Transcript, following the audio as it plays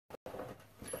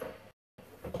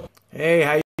Hey,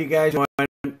 how you guys doing?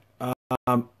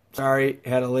 Sorry,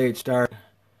 had a late start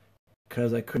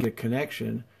because I couldn't get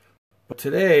connection. But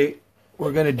today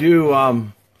we're gonna do.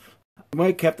 We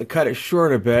might have to cut it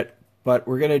short a bit, but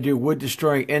we're gonna do wood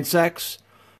destroying insects.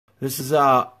 This is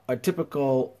a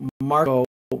typical Marko,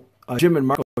 Jim and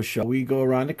Marko show. We go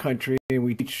around the country and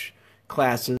we teach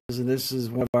classes, and this is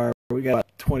one of our. We got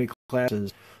about 20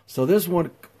 classes. So this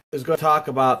one is going to talk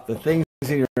about the things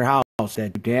in your house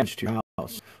that do damage to your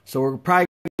house. So we're probably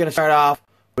going to start off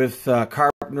with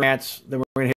Carpenter Ants, then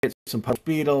we're going to hit some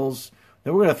Beetles,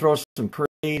 then we're going to throw some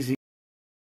crazy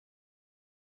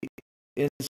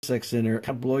insects in there,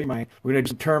 kind of blow your mind. We're going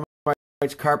to do some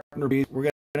termites, Carpenter bees. We're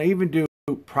going to even do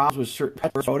problems with certain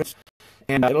pets,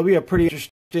 and it'll be a pretty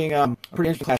interesting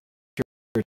class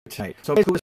tonight. So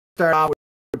basically, we'll start off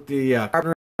with the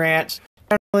Carpenter Ants.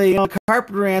 Generally,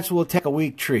 Carpenter Ants will attack a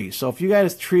weak tree. So if you got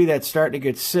a tree that's starting to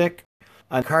get sick,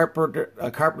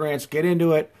 Carpenter Ants get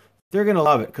into it, they're going to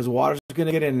love it because water's going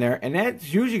to get in there, and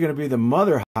that's usually going to be the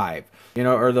mother hive,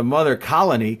 or the mother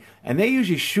colony, and they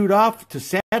usually shoot off to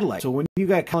satellite. So when you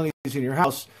got colonies in your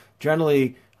house,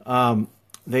 generally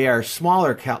they are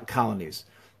smaller colonies.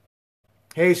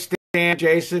 Hey, Stan,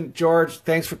 Jason, George,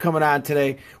 thanks for coming on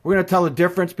today. We're going to tell the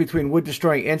difference between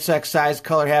wood-destroying insect, size,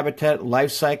 color, habitat,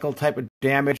 life cycle, type of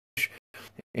damage,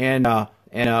 and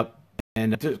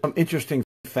some interesting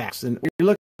facts. And what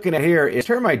you're looking at here is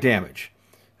termite damage.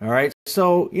 All right,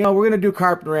 so we're going to do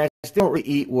Carpenter Ants. They don't really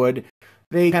eat wood.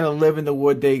 They kind of live in the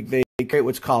wood. They create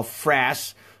what's called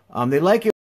frass. They like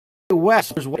it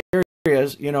west. There's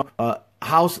areas,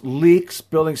 house leaks,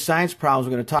 building science problems.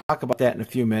 We're going to talk about that in a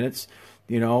few minutes.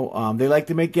 They like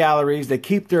to make galleries. They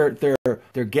keep their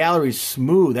galleries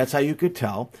smooth. That's how you could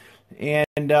tell. And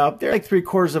they're like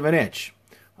 3/4 of an inch.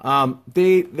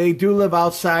 They do live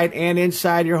outside and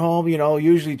inside your home.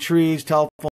 Usually trees, telephone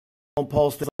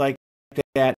poles, things like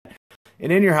that.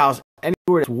 And in your house,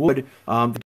 anywhere that's wood,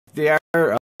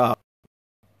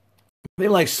 they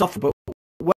like sulfur, but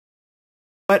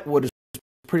wet wood is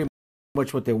pretty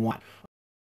much what they want.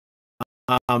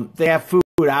 They have food,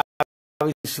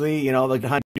 obviously, like the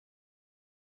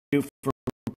honeydew for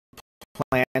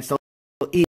plants. They'll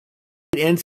eat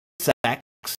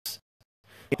insects.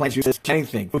 Plants use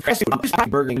anything.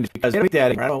 Burger because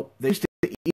they used to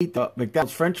eat the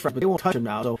McDonald's French fries, but they won't touch them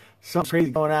now. So something's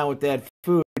crazy going on with that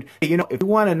food. If you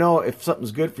want to know if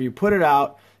something's good for you, put it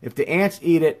out. If the ants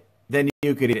eat it, then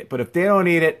you could eat it. But if they don't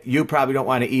eat it, you probably don't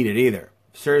want to eat it either.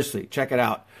 Seriously, check it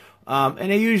out.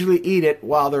 And they usually eat it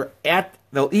while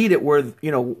they'll eat it where,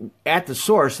 at the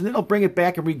source, and then they'll bring it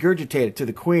back and regurgitate it to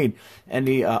the queen and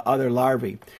the other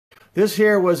larvae. This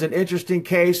here was an interesting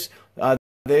case.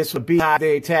 This would be how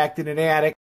they attacked in an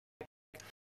attic.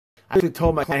 I actually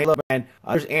told my client, hey, look, man,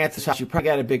 there's ants in this house. You probably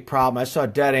got a big problem. I saw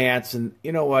dead ants, and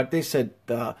you know what? They said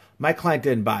my client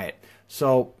didn't buy it.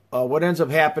 So what ends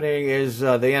up happening is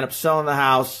they end up selling the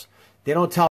house. They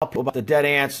don't tell people about the dead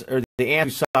ants or the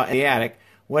ants you saw in the attic.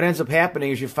 What ends up happening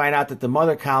is you find out that the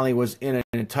mother colony was in an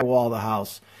entire wall of the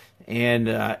house, and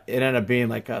it ended up being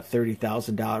like a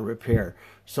 $30,000 repair.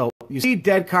 So you see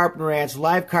dead Carpenter Ants,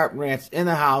 live Carpenter Ants in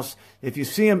the house. If you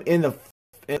see them in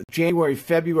January,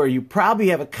 February, you probably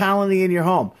have a colony in your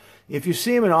home. If you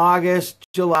see them in August,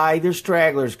 July, there's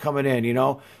stragglers coming in,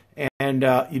 and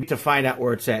you need to find out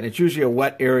where it's at. It's usually a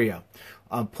wet area.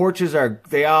 Porches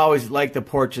they always like the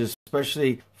porches,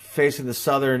 especially facing the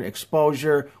southern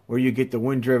exposure where you get the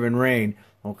wind-driven rain,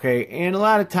 okay? And a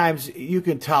lot of times you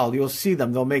can tell, you'll see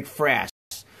them, they'll make frass.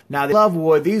 Now, they love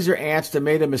wood. These are ants that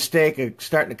made a mistake of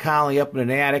starting a colony up in an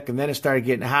attic, and then it started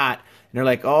getting hot. And they're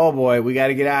like, oh, boy, we got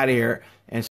to get out of here.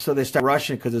 And so they start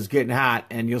rushing because it's getting hot.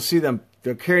 And you'll see them,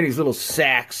 they're carrying these little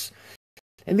sacks.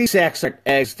 And these sacks aren't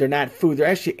eggs. They're not food. They're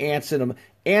actually ants in them.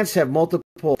 Ants have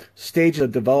multiple stages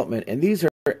of development. And these are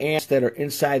ants that are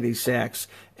inside these sacks.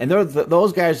 And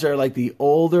those guys are like the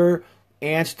older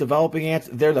ants, developing ants.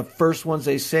 They're the first ones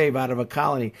they save out of a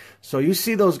colony. So you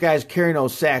see those guys carrying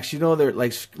those sacks, they're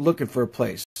like looking for a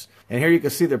place. And here you can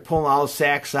see they're pulling all the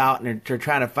sacks out and they're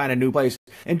trying to find a new place.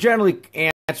 And generally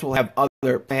ants will have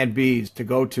other plan Bs to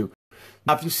go to.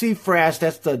 Now if you see frass,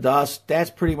 that's the dust. That's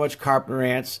pretty much Carpenter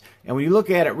Ants. And when you look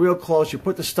at it real close, you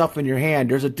put the stuff in your hand.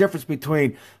 There's a difference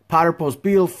between powder post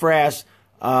beetle frass,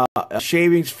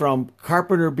 shavings from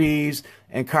carpenter bees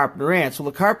and Carpenter Ants. So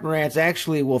the Carpenter Ants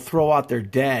actually will throw out their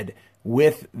dead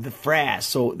with the frass.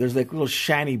 So there's like little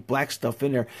shiny black stuff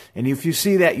in there. And if you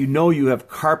see that, you have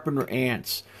Carpenter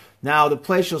Ants. Now, the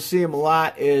place you'll see them a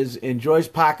lot is in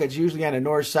joist pockets, usually on the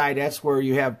north side. That's where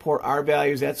you have poor R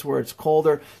values. That's where it's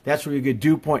colder. That's where you get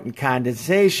dew point and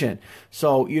condensation.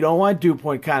 So you don't want dew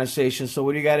point condensation. So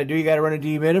what do? You got to run a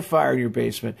dehumidifier in your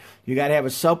basement. You got to have a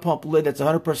sub pump lid that's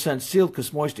 100% sealed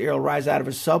because moist air will rise out of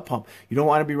a sub pump. You don't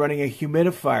want to be running a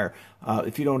humidifier.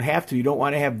 If you don't have to, you don't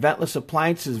want to have ventless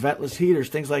appliances, ventless heaters,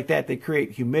 things like that. They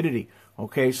create humidity.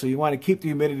 Okay, so you want to keep the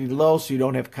humidity low so you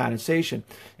don't have condensation.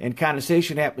 And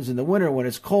condensation happens in the winter when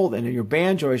it's cold. And in your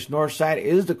band joist, north side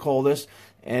is the coldest,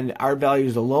 and our value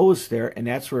is the lowest there, and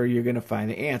that's where you're going to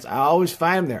find the ants. I always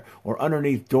find them there, or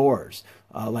underneath doors,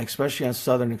 like especially on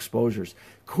southern exposures.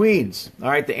 Queens, all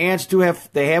right, the ants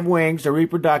they have wings, they're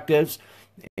reproductives,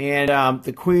 and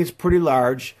the queen's pretty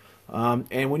large.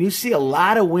 And when you see a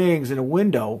lot of wings in a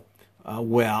window,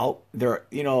 well, they're,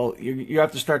 you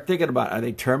have to start thinking about, are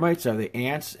they termites? Are they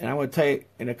ants? And I'm going to tell you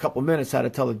in a couple minutes how to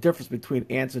tell the difference between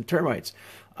ants and termites.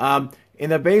 In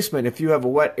the basement, if you have a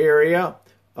wet area,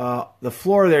 the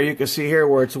floor there, you can see here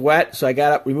where it's wet. So I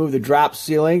got up, removed the drop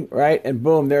ceiling, right? And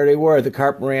boom, there they were. The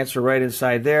Carpenter ants were right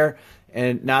inside there.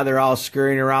 And now they're all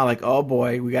scurrying around like, oh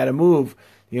boy, we got to move.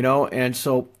 And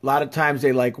so a lot of times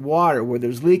they like water where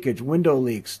there's leakage, window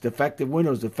leaks, defective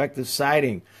windows, defective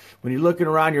siding. When you're looking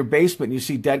around your basement and you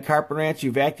see dead Carpenter ants,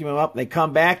 you vacuum them up, they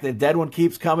come back, the dead one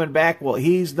keeps coming back. Well,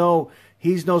 he's no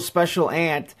special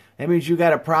ant. That means you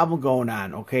got a problem going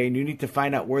on, okay? And you need to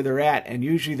find out where they're at. And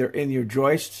usually they're in your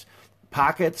joists,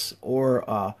 pockets,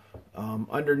 or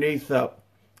underneath,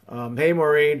 hey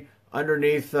Maureen,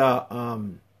 underneath,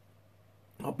 behind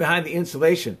the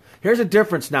insulation. Here's a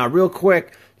difference now, real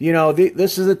quick.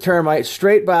 This is a termite,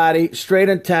 straight body, straight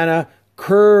antenna,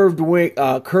 curved wing,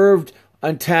 curved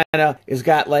antenna. It's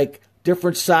got like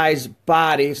different size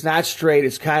body. It's not straight.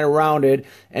 It's kind of rounded,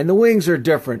 and the wings are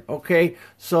different. Okay,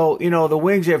 so the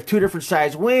wings, you have two different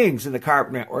size wings in the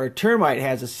Carpenter, or a termite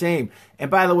has the same. And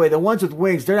by the way, the ones with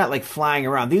wings, they're not like flying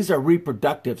around. These are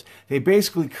reproductives. They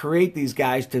basically create these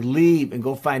guys to leave and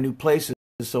go find new places.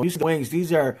 So these wings,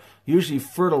 these are usually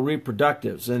fertile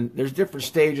reproductives, and there's different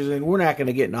stages, and we're not going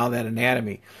to get in all that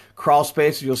anatomy. Crawl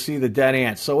spaces, you'll see the dead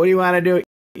ants. So what do you want to do?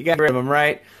 You got to get rid of them,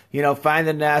 right? Find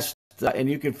the nest, and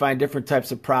you can find different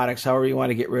types of products, however you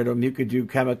want to get rid of them. You could do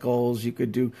chemicals, you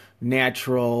could do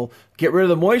natural. Get rid of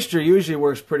the moisture usually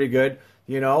works pretty good,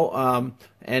 and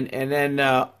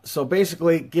then so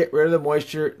basically get rid of the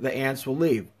moisture, the ants will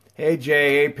leave. Hey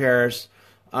Jay, hey Paris.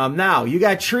 Now, you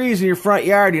got trees in your front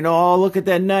yard, oh, look at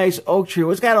that nice oak tree.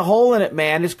 Well, it's got a hole in it,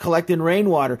 man. It's collecting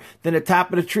rainwater. Then the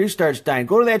top of the tree starts dying.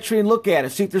 Go to that tree and look at it.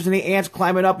 See if there's any ants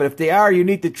climbing up. And if they are, you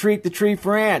need to treat the tree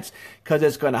for ants because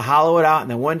it's going to hollow it out. And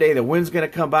then one day the wind's going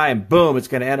to come by and boom, it's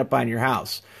going to end up on your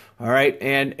house. All right.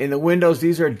 And in the windows,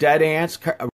 these are dead ants.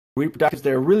 Reproductives,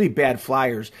 they're really bad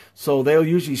flyers, so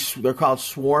they're called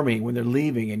swarming when they're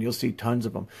leaving, and you'll see tons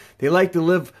of them. They like to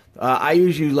live, I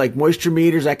usually like moisture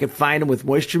meters. I can find them with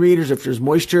moisture meters if there's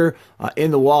moisture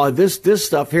in the wall. This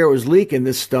stuff here was leaking,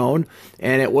 this stone,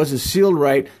 and it wasn't sealed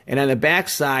right, and on the back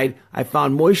side I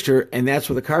found moisture, and that's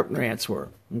where the Carpenter ants were.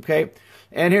 Okay,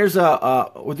 and here's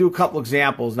we'll do a couple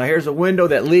examples. Now here's a window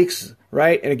that leaks,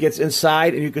 right? And it gets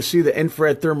inside, and you can see the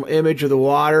infrared thermal image of the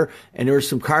water, and there's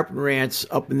some Carpenter ants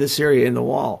up in this area in the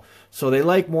wall. So they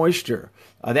like moisture.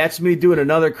 That's me doing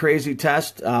another crazy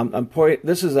test.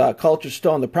 This is a culture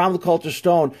stone. The problem with culture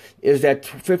stone is that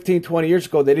 15, 20 years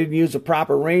ago, they didn't use a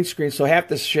proper rain screen, so half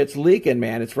the shit's leaking,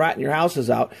 man. It's rotting your houses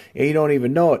out, and you don't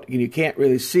even know it, and you can't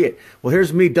really see it. Well,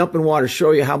 here's me dumping water,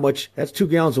 show you how much. That's 2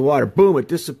 gallons of water. Boom, it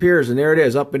disappears, and there it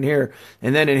is up in here.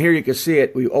 And then in here you can see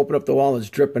it. We open up the wall, and it's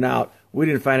dripping out. We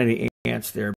didn't find any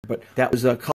ants there, but that was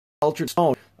a cultured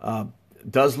stone.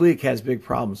 Does leak, has big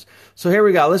problems. So here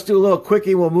we go. Let's do a little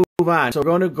quickie. We'll move on. So we're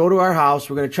going to go to our house.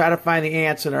 We're going to try to find the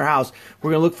ants in our house.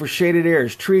 We're going to look for shaded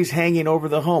areas, trees hanging over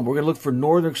the home. We're going to look for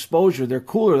northern exposure. They're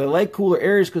cooler. They like cooler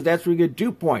areas because that's where you get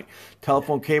dew point.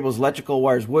 Telephone cables, electrical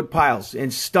wires, wood piles,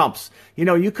 and stumps.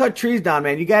 You cut trees down,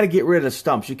 man. You got to get rid of the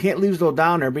stumps. You can't leave those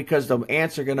down there because the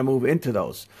ants are going to move into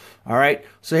those. All right.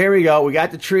 So here we go. We got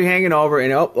the tree hanging over,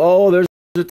 and there's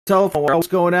a telephone wire. What's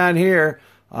going on here?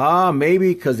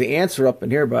 Maybe because the ants are up in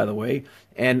here, by the way.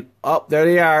 And up there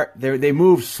they are. They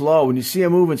move slow. When you see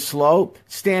them moving slow,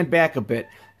 stand back a bit.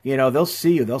 They'll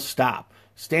see you. They'll stop.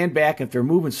 stand back. If they're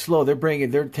moving slow,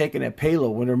 they're taking a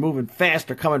payload. When they're moving fast,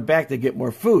 they're coming back to get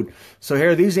more food. So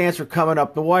here, these ants are coming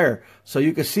up the wire. So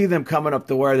you can see them coming up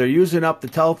the wire. They're using up the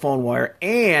telephone wire,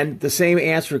 and the same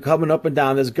ants are coming up and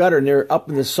down this gutter, and they're up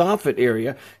in the soffit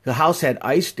area. The house had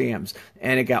ice dams,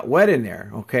 and it got wet in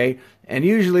there, okay? And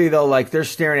usually they're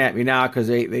staring at me now because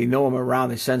they know I'm around.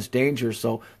 They sense danger,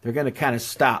 so they're going to kind of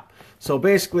stop. So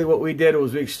basically what we did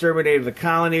was we exterminated the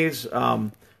colonies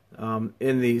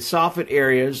in the soffit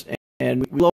areas, and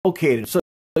we located. So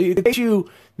it takes you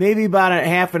maybe about a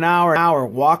half an hour,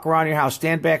 walk around your house,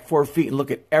 stand back 4 feet, and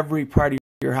look at every part of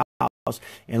your house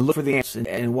and look for the ants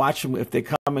and watch them if they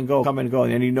come and go.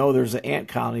 And then you know there's an ant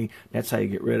colony. That's how you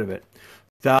get rid of it.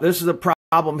 This is a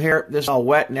problem here. This is all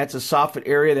wet, and that's a soffit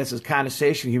area. That's a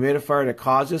condensation humidifier that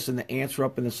caused this, and the ants are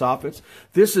up in the soffits.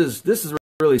 This is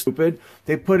really stupid.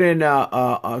 They put in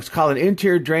it's called an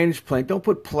interior drainage plank. Don't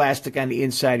put plastic on the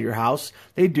inside of your house.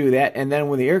 They do that, and then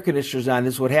when the air conditioner's on,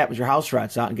 this is what happens. Your house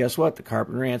rots out, and guess what? The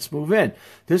Carpenter Ants move in.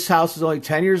 This house is only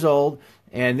 10 years old,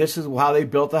 and this is how they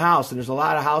built the house. And there's a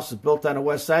lot of houses built on the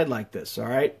west side like this, all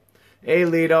right? Hey,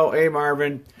 Lito. Hey,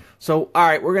 Marvin. So, all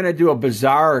right, we're going to do a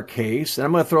bizarre case, and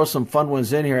I'm going to throw some fun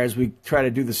ones in here as we try to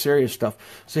do the serious stuff.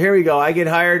 So here we go. I get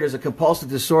hired as a compulsive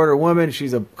disorder woman.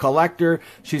 She's a collector.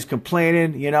 She's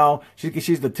complaining, you know.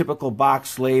 She's the typical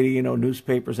box lady, you know,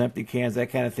 newspapers, empty cans, that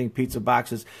kind of thing, pizza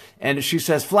boxes. And she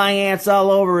says, flying ants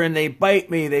all over, and they bite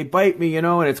me, you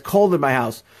know, and it's cold in my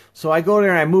house. So I go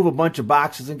there and I move a bunch of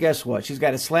boxes, and guess what? She's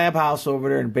got a slab house over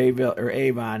there in Bayville or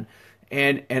Avon.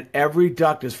 And every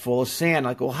duct is full of sand.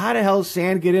 Like, well, how the hell does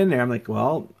sand get in there? I'm like,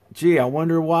 well, gee, I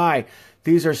wonder why.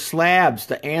 These are slabs.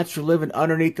 The ants are living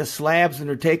underneath the slabs, and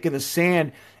they're taking the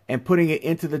sand and putting it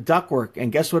into the ductwork.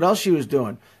 And guess what else she was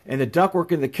doing? In the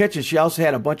ductwork in the kitchen, she also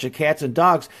had a bunch of cats and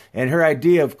dogs, and her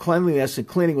idea of cleanliness and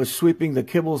cleaning was sweeping the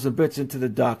kibbles and bits into the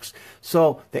ducts.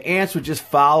 So the ants would just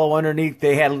follow underneath.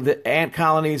 They had the ant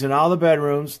colonies in all the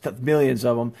bedrooms, millions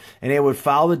of them, and they would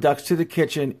follow the ducts to the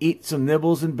kitchen, eat some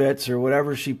nibbles and bits or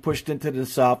whatever she pushed into the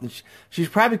soft. And she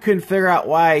probably couldn't figure out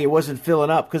why it wasn't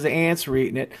filling up because the ants were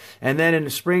eating it. And then in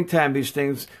the springtime, these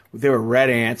things, they were red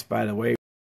ants, by the way,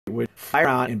 would fly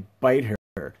around and bite her.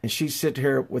 And she'd sit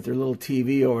here with her little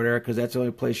TV over there because that's the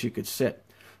only place she could sit.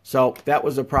 So that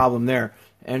was a problem there.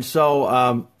 And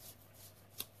so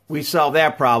we solved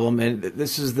that problem. And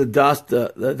this is the dust,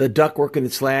 the ductwork in the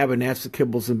slab, and that's the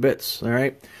kibbles and bits. All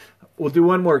right. We'll do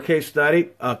one more case study.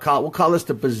 We'll call this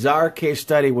the bizarre case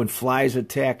study when flies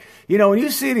attack. You know, when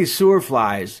you see these sewer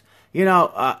flies, you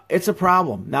know, it's a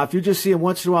problem. Now, if you just see them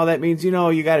once in a while, that means, you know,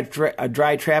 you got a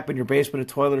dry trap in your basement,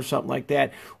 a toilet or something like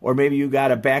that. Or maybe you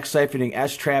got a back siphoning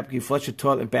S-trap. You flush the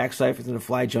toilet and back siphons and the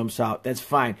fly jumps out. That's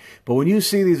fine. But when you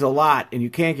see these a lot and you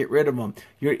can't get rid of them,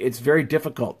 it's very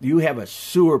difficult. You have a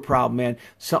sewer problem, man.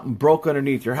 Something broke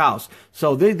underneath your house.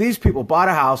 So these people bought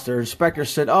a house. Their inspector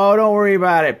said, oh, don't worry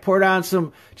about it.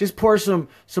 Just pour some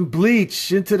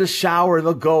bleach into the shower.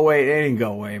 They'll go away. They didn't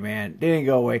go away, man. They didn't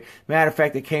go away. Matter of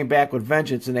fact, they came back with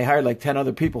vengeance, and they hired like 10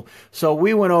 other people. So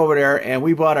we went over there, and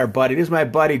we bought our buddy. This is my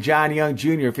buddy, John Young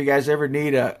Jr. If you guys ever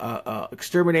need a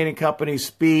exterminating company,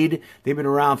 Speed, they've been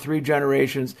around 3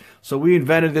 generations. So we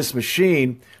invented this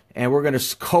machine, and we're going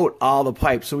to coat all the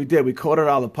pipes. So we did. We coated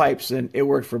all the pipes, and it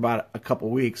worked for about a couple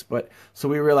weeks. So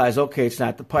we realized, okay, it's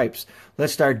not the pipes.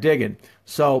 Let's start digging.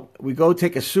 So we go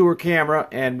take a sewer camera,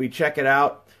 and we check it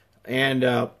out,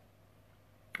 and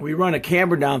we run a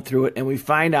camera down through it, and we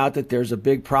find out that there's a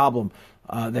big problem,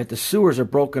 that the sewers are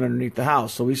broken underneath the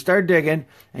house. So we start digging,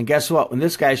 and guess what? When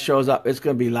this guy shows up, it's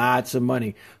going to be lots of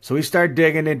money. So we start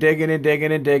digging and digging and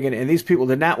digging and digging, and these people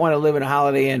did not want to live in a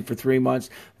Holiday Inn for 3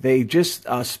 months. They just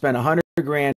spent $100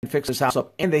 grand to fix this house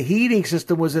up, and the heating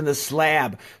system was in the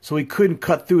slab, so we couldn't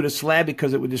cut through the slab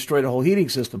because it would destroy the whole heating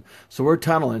system. So we're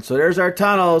tunneling. So there's our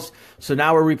tunnels. So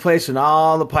now we're replacing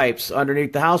all the pipes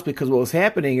underneath the house, because what was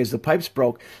happening is the pipes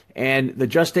broke, and the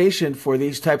gestation for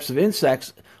these types of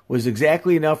insects was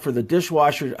exactly enough for the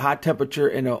dishwasher, hot temperature,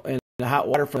 and the hot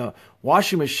water from the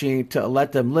washing machine to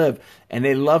let them live. And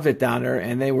they loved it down there,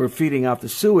 and they were feeding off the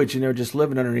sewage, and they were just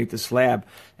living underneath the slab.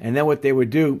 And then what they would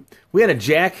do, we had a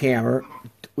jackhammer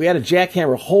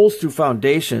holes through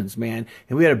foundations, man,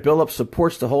 and we had to build up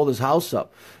supports to hold his house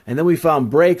up. And then we found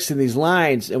breaks in these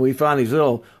lines, and we found these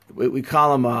little, we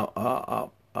call them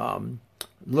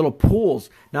little pools.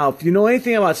 Now, if you know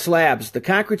anything about slabs, the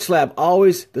concrete slab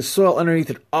always, the soil underneath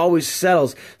it always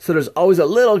settles. So there's always a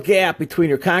little gap between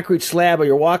your concrete slab or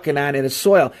you're walking on and the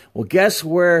soil. Well, guess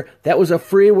where? That was a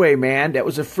freeway, man. That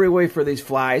was a freeway for these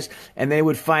flies. And they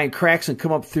would find cracks and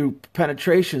come up through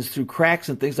penetrations, through cracks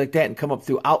and things like that, and come up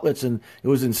through outlets. And it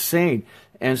was insane.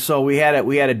 And so we had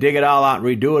to dig it all out and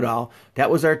redo it all. That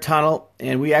was our tunnel.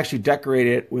 And we actually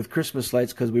decorated it with Christmas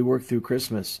lights because we worked through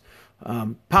Christmas.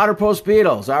 Powder post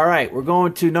beetles. All right, we're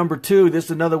going to number 2. This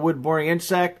is another wood-boring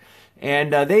insect.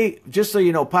 And they, just so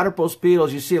you know, powder post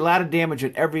beetles, you see a lot of damage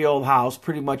in every old house,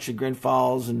 pretty much in Grand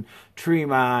Falls and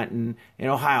Tremont and in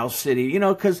Ohio City, you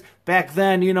know, because back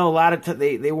then, you know, a lot of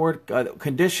they weren't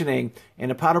conditioning,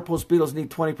 and the powder post beetles need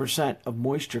 20% of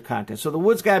moisture content. So the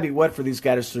wood's got to be wet for these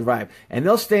guys to survive. And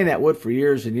they'll stay in that wood for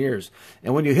years and years.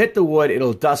 And when you hit the wood,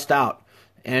 it'll dust out.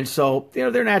 And so, you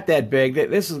know, they're not that big.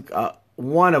 This is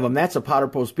one of them. That's a powder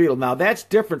post beetle. Now, that's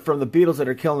different from the beetles that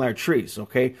are killing our trees,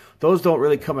 okay? Those don't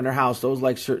really come in our house. Those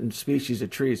like certain species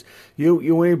of trees. You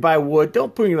when you buy wood,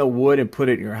 don't bring the wood and put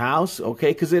it in your house,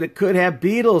 okay? Because it could have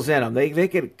beetles in them. They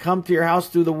could come to your house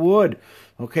through the wood.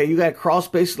 Okay, you got crawl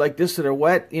spaces like this that are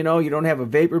wet, you know, you don't have a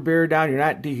vapor barrier down, you're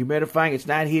not dehumidifying, it's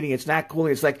not heating, it's not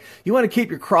cooling. It's like, you want to keep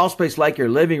your crawl space like your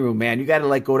living room, man. You got to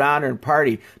like go down there and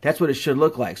party. That's what it should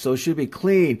look like. So it should be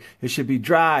clean, it should be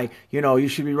dry, you know, you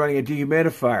should be running a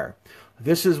dehumidifier.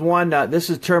 This is this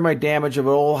is termite damage of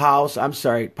an old house,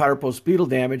 powder post beetle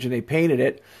damage, and they painted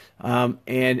it.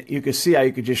 And you can see how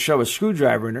you could just shove a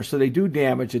screwdriver in there. So they do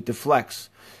damage, it deflects.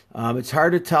 It's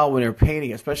hard to tell when they're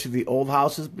painting, especially the old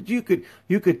houses, but you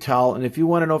could tell. And if you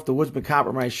want to know if the wood's been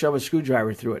compromised, shove a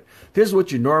screwdriver through it. This is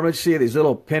what you normally see, these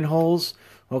little pinholes.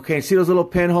 Okay, see those little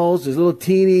pinholes? There's little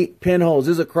teeny pinholes.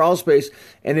 This is a crawl space,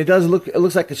 and it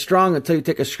looks like it's strong until you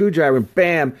take a screwdriver and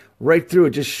bam, right through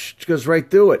it. Just goes right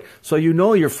through it. So you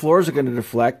know your floors are going to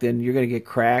deflect, and you're going to get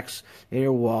cracks in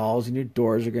your walls, and your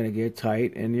doors are going to get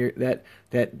tight, and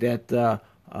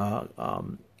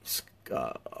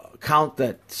count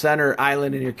that center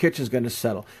island in your kitchen is going to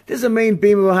settle. This is the main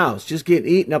beam of a house, just getting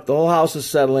eaten up. The whole house is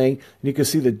settling, and you can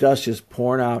see the dust just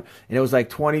pouring out, and it was like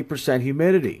 20%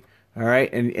 humidity. All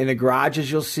right, and in the garages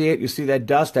you'll see it. You see that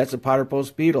dust? That's a powder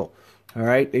post beetle. All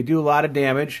right, they do a lot of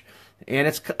damage, and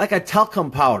it's like a talcum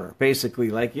powder, basically,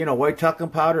 like, you know, white talcum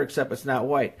powder, except it's not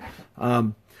white.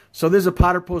 So there's a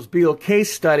powder post beetle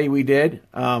case study we did,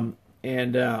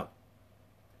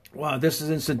 wow, this is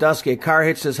in Sandusky. A car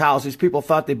hits his house. These people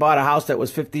thought they bought a house that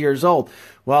was 50 years old.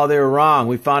 Well, they were wrong.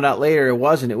 We found out later it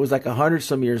wasn't. It was like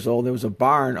 100-some years old. There was a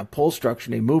barn, a pole structure,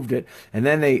 and they moved it. And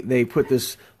then they put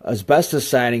this asbestos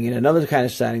siding in, another kind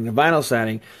of siding, the vinyl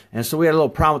siding. And so we had a little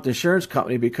problem with the insurance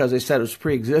company because they said it was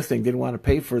pre-existing, didn't want to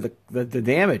pay for the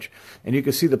damage. And you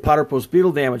can see the powder post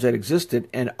beetle damage that existed,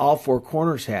 and all 4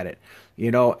 corners had it.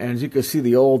 You know, and as you can see,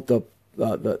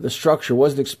 the structure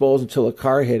wasn't exposed until a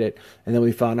car hit it, and then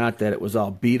we found out that it was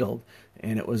all beetled,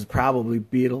 and it was probably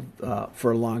beetled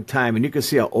for a long time. And you can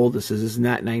see how old this is. This is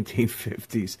not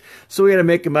 1950s. So we had to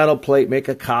make a metal plate, make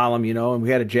a column, you know, and we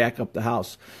had to jack up the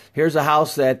house. Here's a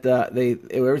house that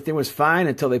everything was fine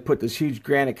until they put this huge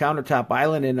granite countertop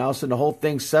island in, and all of a sudden the whole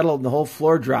thing settled and the whole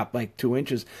floor dropped like 2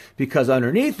 inches because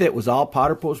underneath it was all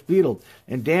powder post beetled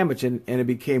and damaged, and it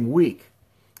became weak.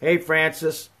 Hey,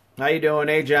 Francis. How you doing?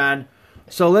 Hey, John.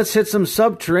 So let's hit some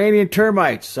subterranean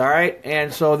termites, all right?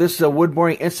 And so this is a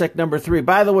wood-boring insect number 3.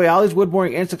 By the way, all these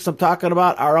wood-boring insects I'm talking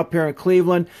about are up here in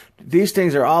Cleveland. These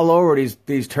things are all over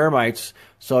these termites,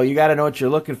 so you got to know what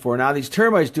you're looking for. Now, these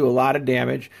termites do a lot of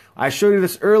damage. I showed you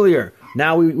this earlier.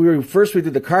 Now, we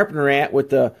did the Carpenter Ant with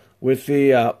the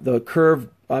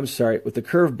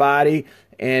curved body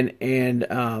and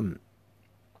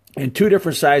 2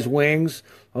 different size wings,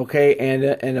 okay,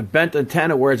 and a bent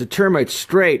antenna, whereas a termite's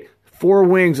straight. 4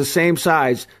 wings, the same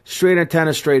size, straight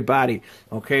antenna, straight body.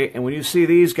 Okay, and when you see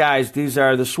these guys, these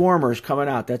are the swarmers coming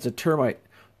out. That's a termite.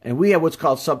 And we have what's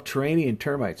called subterranean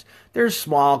termites. They're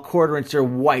small, 1/4 inch. They're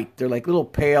white. They're like little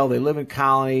pale. They live in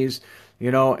colonies,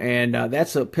 you know, and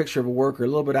that's a picture of a worker, a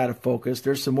little bit out of focus.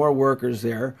 There's some more workers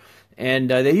there. And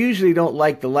they usually don't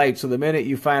like the light, so the minute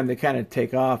you find them, they kind of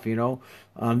take off, you know.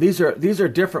 These are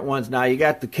different ones now. You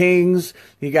got the kings,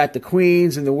 you got the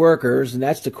queens, and the workers, and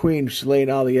that's the queen. She's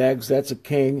laying all the eggs. That's a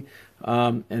king.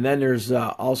 And then there's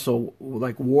also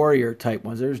like warrior type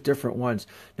ones. There's different ones.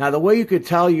 Now, the way you could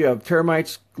tell you have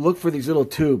termites, look for these little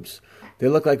tubes. They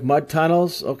look like mud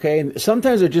tunnels, okay? And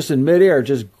sometimes they're just in midair,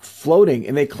 just floating,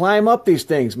 and they climb up these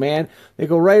things, man. They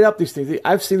go right up these things.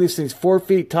 I've seen these things 4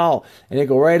 feet tall, and they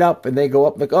go right up, and they go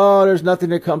up like, oh, there's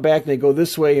nothing to come back, and they go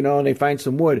this way, and they find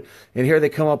some wood. And here they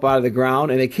come up out of the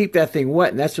ground, and they keep that thing wet,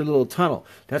 and that's their little tunnel.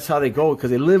 That's how they go, because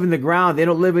they live in the ground. They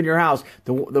don't live in your house.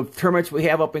 The termites we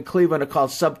have up in Cleveland are called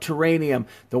subterranean.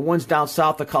 The ones down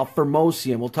south are called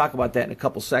Formosean. We'll talk about that in a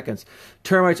couple seconds.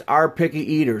 Termites are picky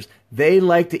eaters. They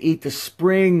like to eat the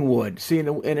spring wood. See, in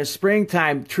the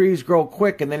springtime, trees grow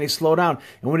quick and then they slow down.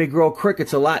 And when they grow quick,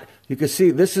 it's a lot. You can see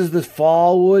this is the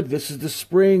fall wood. This is the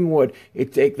spring wood.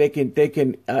 They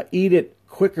can eat it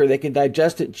quicker. They can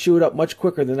digest it and chew it up much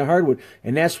quicker than the hardwood.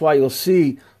 And that's why you'll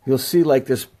see like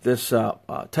this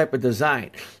type of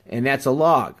design. And that's a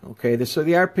log. Okay, so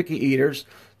they are picky eaters.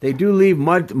 They do leave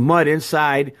mud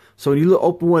inside. So when you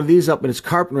open one of these up and it's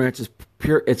Carpenter Ants, it's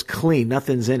pure, it's clean,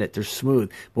 nothing's in it, they're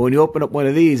smooth. But when you open up one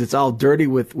of these, it's all dirty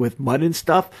with mud and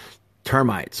stuff.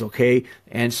 Termites, okay?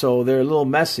 And so they're a little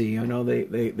messy,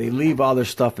 they leave all their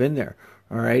stuff in there,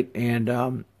 all right? And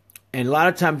a lot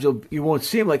of times you won't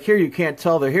see them. Like here, you can't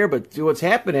tell they're here, but what's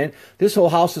happening, this whole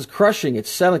house is crushing,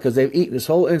 it's settling because they've eaten this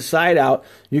whole inside out.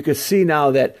 You can see now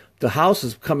that the house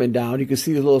is coming down. You can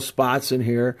see the little spots in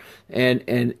here, and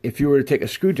if you were to take a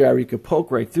screwdriver, you could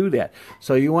poke right through that.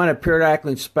 So you want to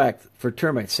periodically inspect for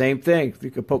termites. Same thing.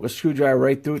 You could poke a screwdriver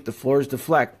right through it. The floors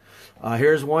deflect.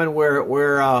 Here's one where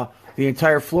the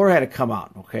entire floor had to come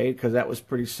out, okay, because that was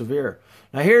pretty severe.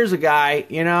 Now here's a guy,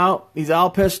 he's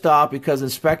all pissed off because the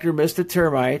inspector missed the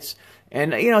termites,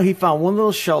 and he found one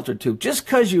little shelter tube. Just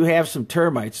because you have some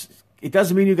termites, it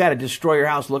doesn't mean you got to destroy your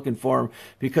house looking for them,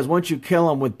 because once you kill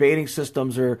them with baiting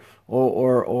systems or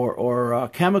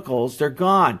chemicals, they're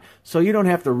gone. So you don't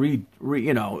have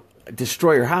to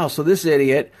destroy your house. So this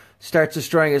idiot starts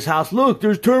destroying his house. Look,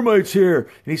 there's termites here,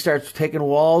 and he starts taking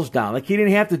walls down. Like he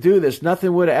didn't have to do this.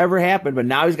 Nothing would have ever happened, but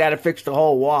now he's got to fix the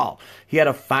whole wall. He had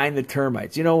to find the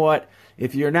termites. You know what?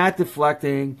 If you're not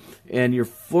deflecting and your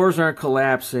floors aren't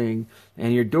collapsing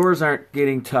and your doors aren't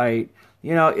getting tight,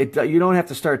 you don't have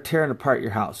to start tearing apart your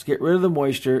house. Get rid of the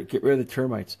moisture, get rid of the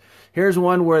termites. Here's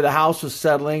one where the house was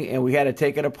settling and we had to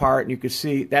take it apart, and you can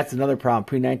see that's another problem,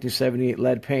 pre-1978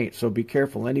 lead paint. So be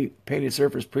careful. Any painted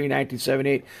surface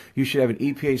pre-1978, you should have an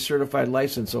EPA certified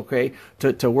license, okay,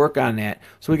 to work on that.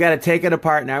 So we got to take it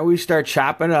apart. Now we start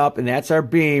chopping it up, and that's our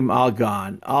beam, all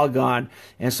gone.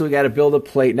 And so we got to build a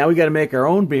plate. Now we got to make our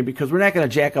own beam because we're not going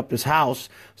to jack up this house.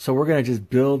 So we're going to just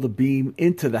build the beam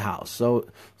into the house.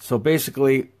 So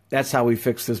basically, that's how we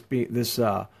fix this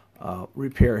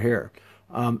repair here.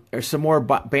 There's some more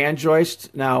band joists.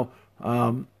 Now,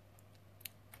 we'll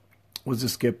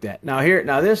just skip that.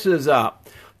 Now this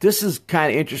is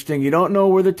kind of interesting. You don't know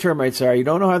where the termites are. You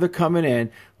don't know how they're coming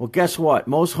in. Well, guess what?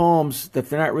 Most homes, if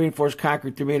they're not reinforced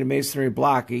concrete, they're made of masonry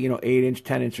block, 8-inch,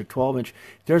 10-inch, or 12-inch.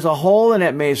 There's a hole in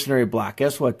that masonry block.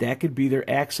 Guess what? That could be their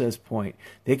access point.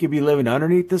 They could be living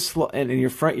underneath this in your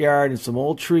front yard in some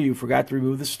old tree you forgot to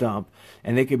remove the stump,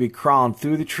 and they could be crawling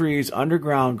through the trees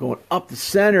underground, going up the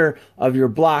center of your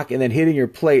block, and then hitting your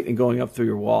plate and going up through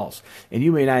your walls. And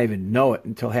you may not even know it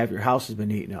until half your house has been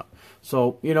eaten up.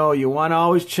 So, you want to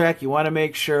always check. You want to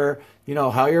make sure,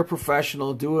 how you're a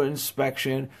professional, do an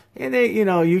inspection. And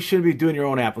you should be doing your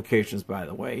own applications, by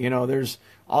the way. There's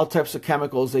all types of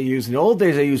chemicals they use. In the old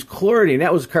days, they used chlorine.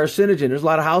 That was carcinogen. There's a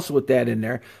lot of houses with that in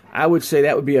there. I would say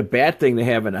that would be a bad thing to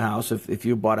have in a house if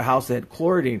you bought a house that had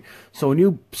chlorine. So when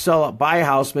you buy a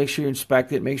house, make sure you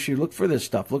inspect it. Make sure you look for this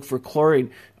stuff. Look for chlorine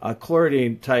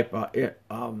type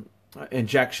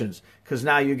injections, because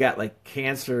now you got like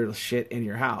cancer shit in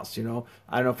your house. I don't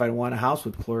know if I'd want a house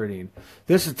with chlorine.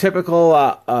 This is typical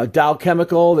Dow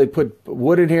chemical. They put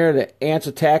wood in here, the ants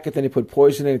attack it, then they put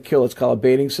poison in and kill it. It's called a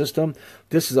baiting system.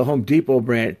 This is a Home Depot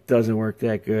brand. It doesn't work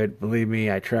that good, believe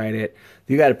me. I tried it.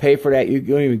 You got to pay for that. You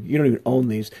don't even own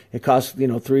these. It costs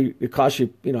it costs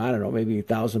you I don't know, maybe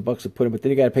 $1,000 to put in, but then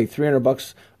you got to pay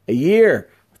 $300 a year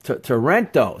to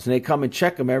rent those, and they come and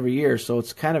check them every year. So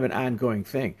it's kind of an ongoing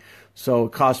thing. So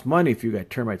it costs money if you got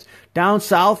termites. Down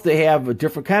south, they have a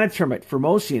different kind of termite,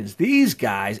 Formoseans. These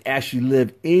guys actually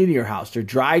live in your house. They're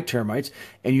dry termites,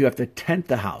 and you have to tent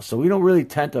the house. So we don't really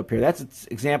tent up here. That's an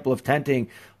example of tenting,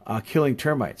 killing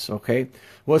termites, okay?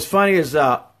 What's funny is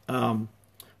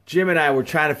Jim and I were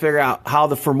trying to figure out how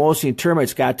the Formosean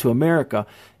termites got to America.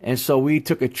 And so we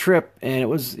took a trip, and it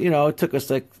was, it took us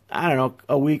like, I don't know,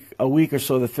 a week or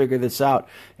so to figure this out.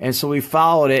 And so we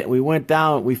followed it. We went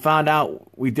down. We found out,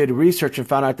 we did research and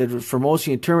found out that the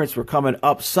Formosean termites were coming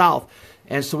up south.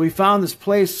 And so we found this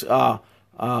place down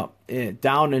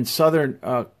in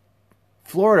southern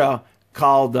Florida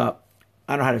called, I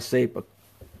don't know how to say it, but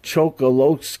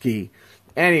Chokolowski.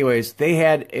 Anyways, they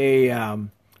had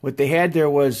what they had there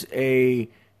was a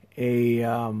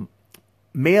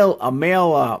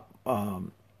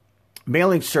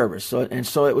mailing service. So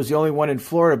it was the only one in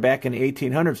Florida back in the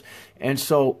 1800s. And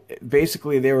so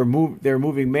basically they were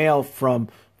moving mail from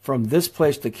this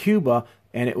place to Cuba,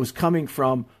 and it was coming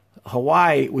from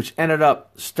Hawaii, which ended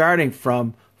up starting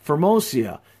from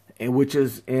Formosa, which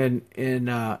is in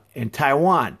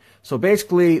Taiwan. So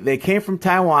basically they came from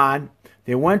Taiwan,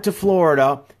 they went to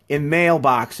Florida in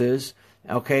mailboxes.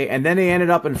 Okay, and then they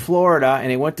ended up in Florida, and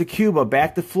they went to Cuba,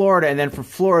 back to Florida, and then from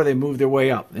Florida they moved their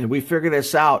way up. And we figured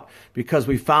this out because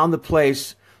we found the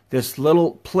place, this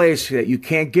little place that you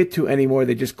can't get to anymore.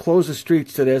 They just closed the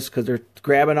streets to this because they're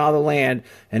grabbing all the land.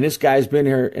 And this guy's been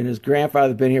here, and his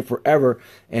grandfather's been here forever.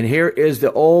 And here is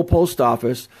the old post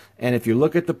office. And if you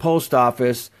look at the post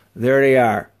office, there they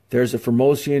are. There's a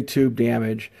Formosian tube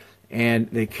damage, and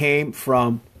they came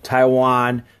from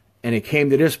Taiwan. And it came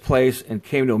to this place and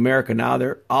came to America. Now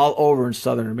they're all over in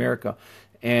Southern America,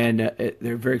 and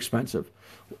they're very expensive.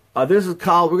 We're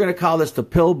going to call this the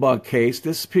pill bug case.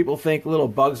 People think little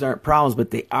bugs aren't problems,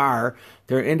 but they are.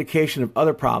 They're an indication of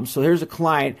other problems. So here's a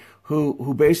client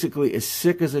who basically is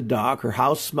sick as a dog. Her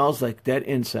house smells like dead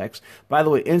insects. By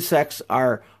the way, insects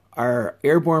are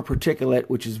airborne particulate,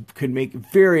 which can make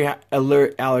very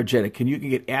allergenic. And you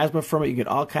can get asthma from it. You can get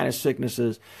all kinds of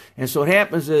sicknesses. And so what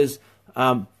happens is,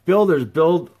 builders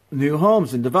build new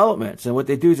homes and developments, and what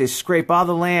they do is they scrape all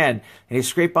the land and they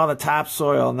scrape all the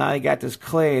topsoil. And now they got this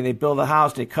clay, and they build a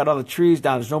house and they cut all the trees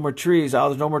down. There's no more trees.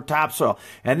 There's no more topsoil.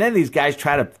 And then these guys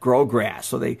try to grow grass,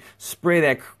 so they spray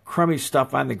that crummy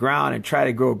stuff on the ground and try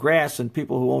to grow grass. And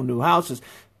people who own new houses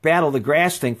battle the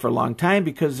grass thing for a long time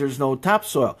because there's no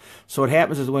topsoil. So what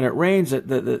happens is when it rains, the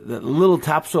little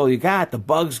topsoil you got, the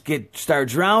bugs start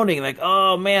drowning. Like,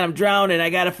 oh man, I'm drowning. I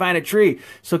got to find a tree.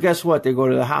 So guess what? They go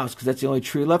to the house because that's the only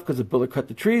tree left because the builder cut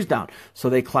the trees down.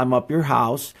 So they climb up your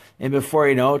house, and before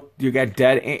you know it, you got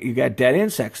dead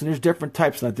insects. And there's different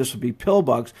types. Now this would be pill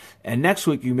bugs. And next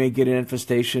week you may get an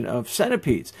infestation of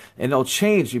centipedes, and they'll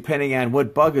change depending on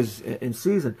what bug is in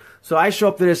season. So I show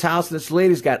up to this house, and this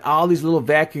lady's got all these little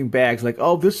vacuum bags, like,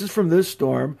 oh, this is from this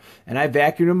storm, and I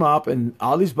vacuumed them up, and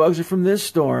all these bugs are from this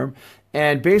storm.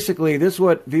 And basically,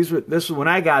 when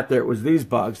I got there, it was these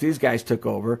bugs. These guys took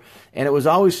over, and it was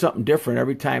always something different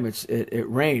every time it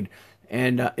rained.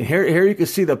 And here you can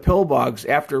see the pill bugs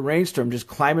after a rainstorm just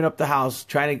climbing up the house,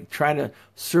 trying to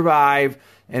survive.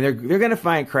 And they're going to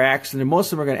find cracks, and then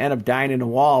most of them are going to end up dying in the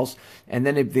walls. And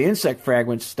then the insect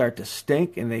fragments start to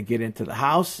stink, and they get into the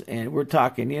house. And we're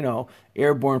talking,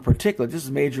 airborne particulate. This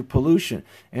is major pollution.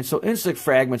 And so insect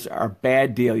fragments are a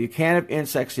bad deal. You can't have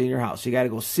insects in your house. You got to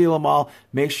go seal them all.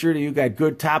 Make sure that you got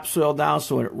good topsoil down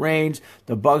so when it rains,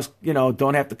 the bugs,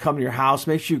 don't have to come to your house.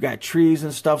 Make sure you got trees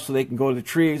and stuff so they can go to the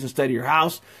trees instead of your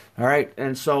house. All right.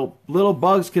 And so little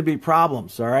bugs can be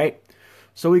problems. All right.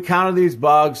 So we counted these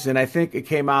bugs, and I think it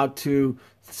came out to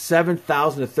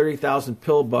 7,000 to 30,000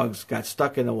 pill bugs got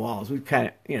stuck in the walls. We kind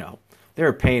of, they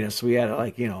were paying us. So we had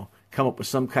to, come up with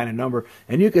some kind of number.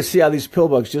 And you can see how these pill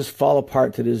bugs just fall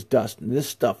apart to this dust. And this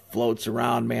stuff floats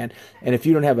around, man. And if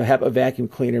you don't have a HEPA vacuum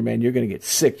cleaner, man, you're going to get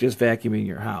sick just vacuuming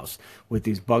your house with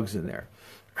these bugs in there.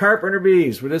 Carpenter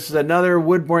bees. Well, this is another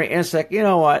wood-borne insect. You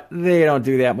know what? They don't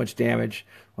do that much damage.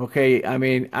 Okay, I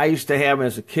mean, I used to have them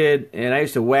as a kid, and I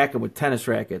used to whack them with tennis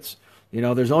rackets.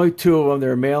 There's only two of them.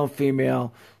 They're male and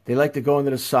female. They like to go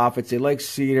into the soffits. They like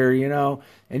cedar,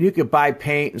 and you could buy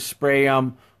paint and spray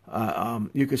them.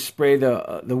 You could spray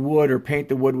the wood or paint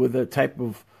the wood with a type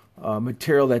of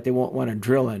material that they won't want to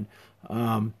drill in.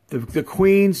 The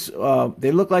queens,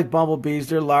 they look like bumblebees.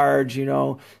 They're large,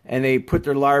 and they put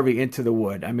their larvae into the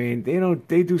wood. I mean,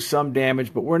 they do some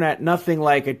damage, but nothing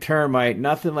like a termite,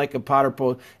 nothing like a powder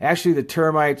post. Actually, the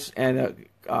termites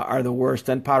are the worst,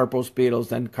 then powder post beetles,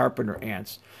 then carpenter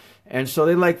ants. And so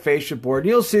they like fascia board.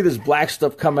 You'll see this black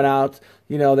stuff coming out.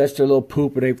 That's their little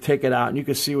poop, and they take it out, and you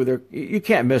can see you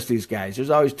can't miss these guys. There's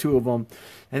always two of them.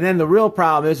 And then the real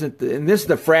problem and this is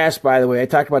the frass, by the way. I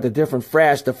talked about the different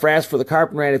frass. The frass for the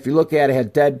carpenter ant, if you look at it,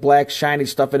 had dead, black, shiny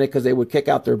stuff in it because they would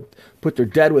put their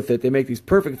dead with it. They make these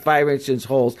perfect 5-inch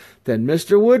holes. Then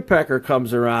Mr. Woodpecker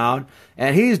comes around,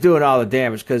 and he's doing all the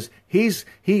damage because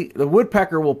the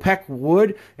woodpecker will peck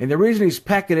wood, and the reason he's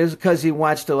pecking is because he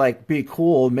wants to be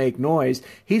cool and make noise.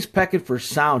 He's pecking for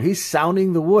sound. He's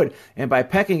sounding the wood, and by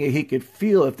pecking it, he could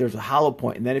feel if there's a hollow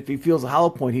point. And then if he feels a hollow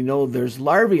point, he knows there's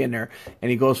larvae in there, and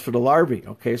he goes for the larvae.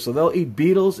 Okay, so they'll eat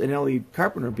beetles and they'll eat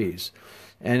carpenter bees,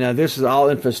 and this is all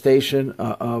infestation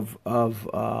of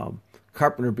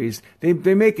carpenter bees. They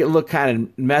make it look kind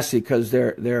of messy because they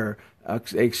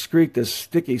excrete this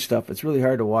sticky stuff. It's really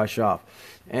hard to wash off.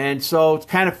 And so it's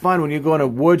kind of fun when you go into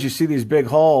woods, you see these big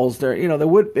holes. They're, the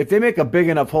wood, if they make a big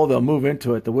enough hole, they'll move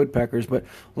into it, the woodpeckers. But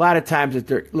a lot of times if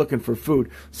they're looking for food.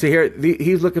 See here,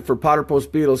 he's looking for powder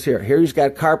post beetles here. Here he's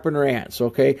got carpenter ants,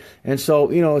 okay? And so,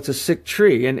 it's a sick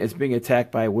tree, and it's being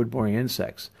attacked by wood-boring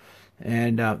insects.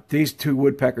 And these two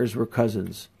woodpeckers were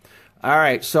cousins. All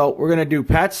right, so we're going to do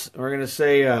pets. We're going to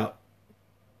say,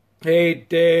 hey,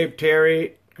 Dave,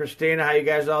 Terry, Christina, how you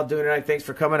guys all doing tonight? Thanks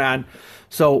for coming on.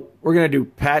 So we're going to do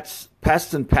pets,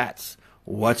 pests, and pets.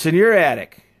 What's in your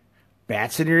attic?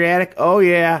 Bats in your attic? Oh,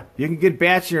 yeah. You can get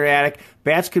bats in your attic.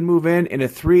 Bats can move in a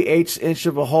 3/8 inch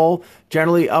of a hole.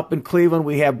 Generally, up in Cleveland,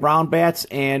 we have brown bats,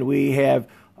 and we have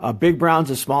big browns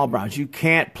and small browns. You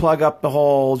can't plug up the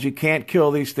holes. You can't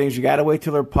kill these things. You got to wait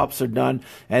till their pups are done,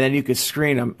 and then you can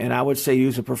screen them. And I would say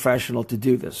use a professional to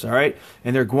do this, all right?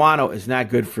 And their guano is not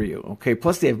good for you, okay?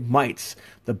 Plus, they have mites.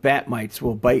 The bat mites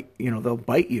will bite, they'll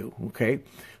bite you, okay?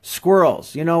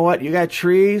 Squirrels, you know what? You got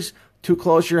trees too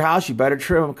close to your house, you better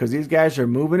trim them because these guys are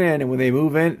moving in, and when they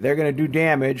move in, they're going to do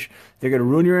damage. They're going to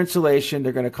ruin your insulation.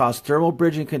 They're going to cause thermal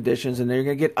bridging conditions, and they're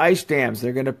going to get ice dams.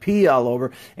 They're going to pee all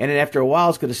over, and then after a while,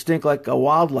 it's going to stink like a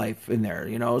wildlife in there,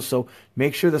 So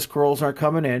make sure the squirrels aren't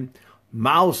coming in.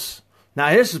 Mouse. Now,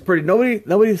 this is pretty,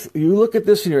 nobody, you look at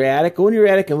this in your attic, go in your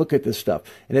attic and look at this stuff.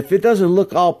 And if it doesn't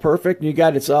look all perfect, and you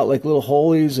got, it's all like little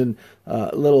holies and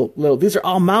these are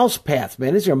all mouse paths,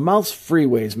 man. These are mouse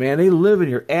freeways, man. They live in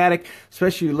your attic,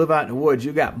 especially if you live out in the woods.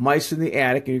 You got mice in the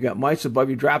attic, and you got mice above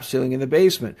your drop ceiling in the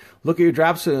basement. Look at your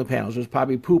drop ceiling panels. There's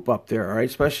probably poop up there, all right,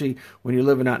 especially when you're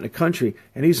living out in the country.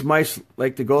 And these mice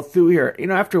like to go through here.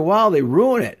 After a while, they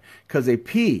ruin it because they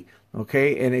pee,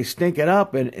 okay, and they stink it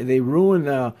up, and they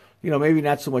ruin maybe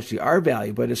not so much the R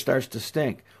value, but it starts to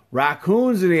stink.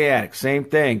 Raccoons in the attic, same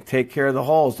thing. Take care of the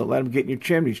holes. Don't let them get in your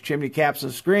chimneys, chimney caps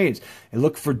and screens. And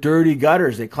look for dirty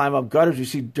gutters. They climb up gutters. You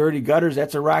see dirty gutters,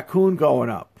 that's a raccoon going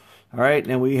up. All right, and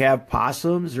then we have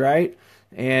possums, right?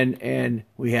 And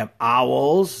we have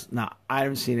owls. Now, I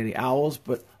haven't seen any owls,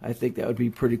 but I think that would be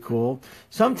pretty cool.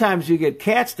 Sometimes you get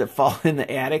cats that fall in the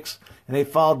attics, and they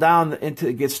fall down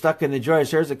get stuck in the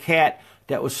joists. There's a cat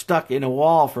that was stuck in a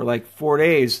wall for like 4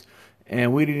 days,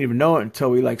 and we didn't even know it until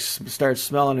we start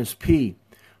smelling his pee.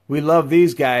 We love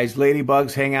these guys.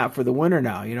 Ladybugs hang out for the winter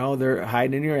now. They're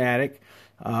hiding in your attic.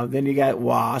 Then you got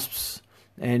wasps,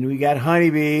 and we got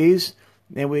honeybees,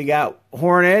 and we got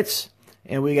hornets,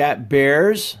 and we got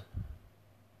bears.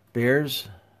 Bears?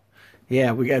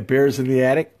 Yeah, we got bears in the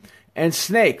attic. And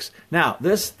snakes. Now,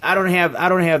 this I don't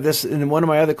have this in one of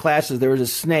my other classes. There was a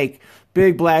snake,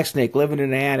 big black snake, living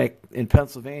in an attic in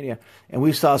Pennsylvania, and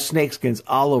we saw snake skins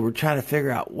all over, trying to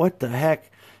figure out what the heck.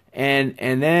 And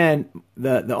then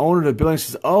the owner of the building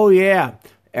says, "Oh yeah,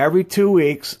 every 2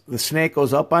 weeks the snake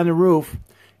goes up on the roof,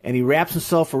 and he wraps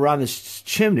himself around this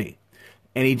chimney,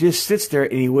 and he just sits there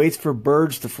and he waits for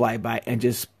birds to fly by and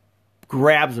just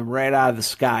grabs them right out of the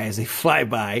sky as they fly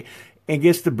by." And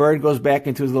gets the bird, goes back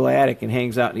into his little attic and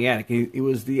hangs out in the attic. He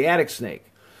was the attic snake.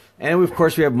 And, of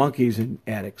course, we have monkeys in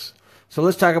attics. So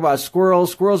let's talk about squirrels.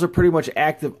 Squirrels are pretty much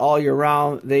active all year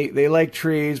round. They like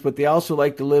trees, but they also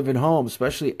like to live in homes,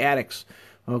 especially attics.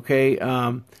 Okay?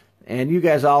 And you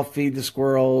guys all feed the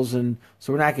squirrels, and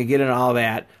so we're not going to get into all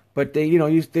that. But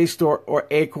they store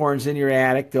acorns in your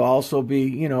attic. They'll also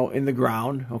be, in the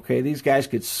ground. Okay? These guys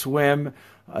could swim.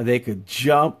 They could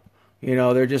jump.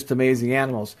 They're just amazing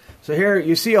animals. So here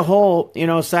you see a hole,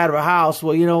 side of a house.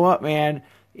 Well, you know what, man?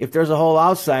 If there's a hole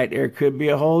outside, there could be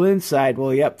a hole inside.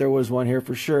 Well, yep, there was one here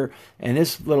for sure. And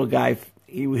this little guy,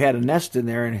 he had a nest in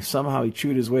there, and somehow he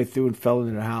chewed his way through and fell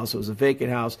into the house. It was a vacant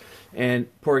house, and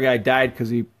poor guy died because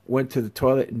he went to the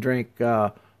toilet and drank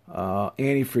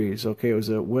antifreeze. Okay, it was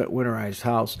a winterized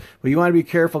house. But you want to be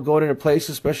careful going into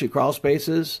places, especially crawl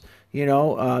spaces,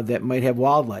 that might have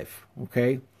wildlife.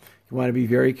 Okay. You want to be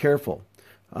very careful.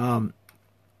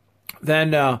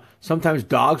 Then sometimes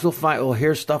dogs will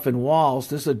hear stuff in walls.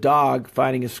 This is a dog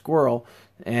finding a squirrel,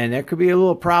 and there could be a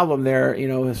little problem there,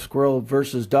 a squirrel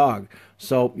versus dog.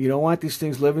 So you don't want these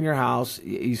things live in your house.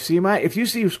 You see if you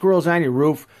see squirrels on your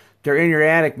roof, they're in your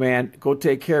attic, man. Go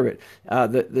take care of it.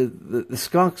 The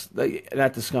skunks,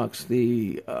 not the skunks,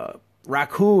 the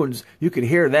raccoons, you can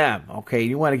hear them. Okay,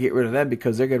 you want to get rid of them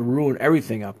because they're going to ruin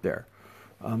everything up there.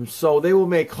 So they will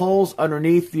make holes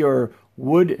underneath your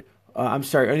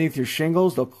underneath your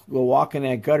shingles. They'll walk in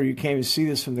that gutter. You can't even see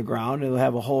this from the ground. They'll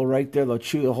have a hole right there. They'll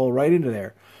chew the hole right into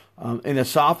there. In the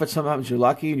soffit, sometimes you're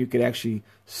lucky and you could actually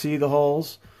see the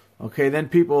holes. Okay, then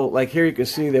people, like here you can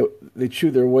see that they chew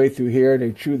their way through here, and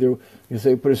they chew their,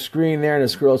 they put a screen there, and the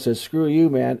squirrel says, screw you,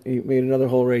 man. He made another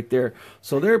hole right there.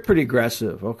 So they're pretty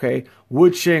aggressive, okay?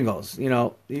 Wood shingles, you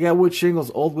got wood shingles,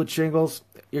 old wood shingles,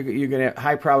 you're going to have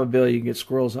high probability you can get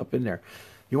squirrels up in there.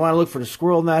 You want to look for the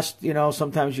squirrel nest,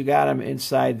 sometimes you got them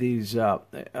inside these air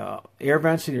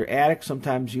vents in your attic.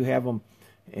 Sometimes you have them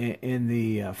in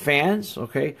the fans,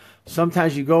 okay?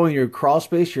 Sometimes you go in your crawl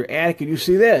space, your attic, and you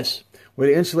see this, where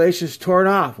the insulation is torn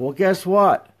off. Well, guess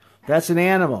what? That's an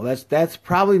animal. That's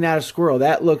probably not a squirrel.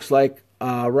 That looks like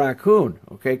a raccoon,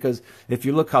 okay? Because if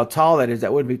you look how tall that is,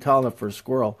 that wouldn't be tall enough for a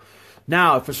squirrel.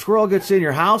 Now, if a squirrel gets in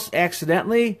your house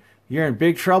accidentally, you're in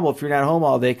big trouble if you're not home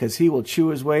all day, because he will chew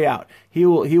his way out. He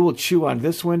will chew on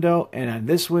this window and on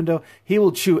this window. He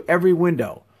will chew every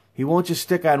window. He won't just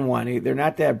stick on one. They're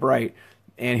not that bright.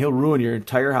 And he'll ruin your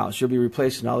entire house. You'll be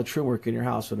replacing all the trim work in your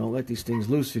house, so don't let these things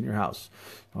loose in your house.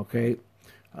 Okay?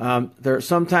 There are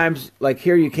sometimes, like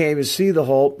here, you can't even see the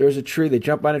hole. There's a tree. They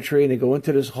jump on a tree, and they go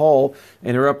into this hole,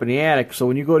 and they're up in the attic. So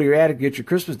when you go to your attic to get your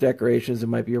Christmas decorations, it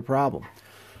might be a problem.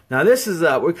 Now, this is,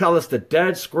 we call this the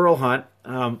dead squirrel hunt.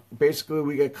 Basically,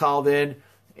 we get called in,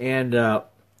 and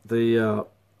the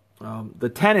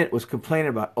tenant was complaining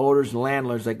about odors, and the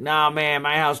landlord's like, nah, man,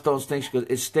 my house don't stink. She goes,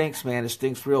 it stinks, man. It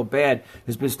stinks real bad.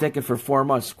 It's been stinking for 4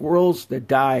 months. Squirrels that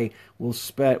die will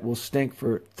stink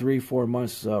for 3-4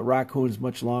 months. Raccoons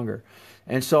much longer.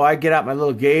 And so I get out my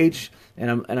little gauge,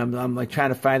 and I'm like trying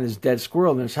to find this dead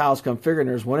squirrel in this house. Come figuring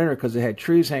there's one in there because it had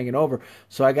trees hanging over.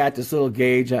 So I got this little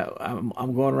gauge. I'm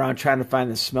going around trying to find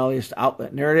the smelliest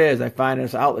outlet. And there it is. I find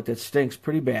this outlet that stinks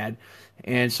pretty bad.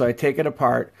 And so I take it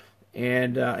apart.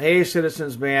 And hey,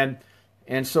 citizens, man.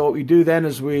 And so what we do then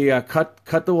is we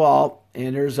cut the wall,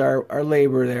 and there's our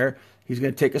laborer there. He's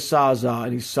going to take a sawzall,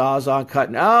 and he saws on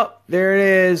cutting. Oh, there it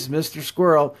is, Mr.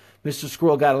 Squirrel. Mr.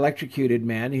 Squirrel got electrocuted,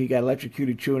 man. He got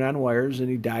electrocuted chewing on wires, and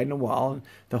he died in the wall, and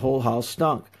the whole house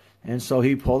stunk. And so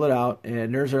he pulled it out,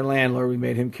 and there's our landlord. We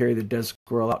made him carry the dead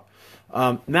squirrel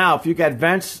out. Now, if you got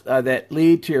vents that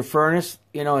lead to your furnace,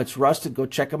 it's rusted, go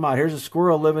check them out. Here's a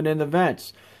squirrel living in the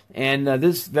vents. And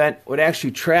this vent would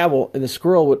actually travel, and the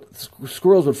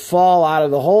squirrels would fall out of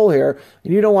the hole here.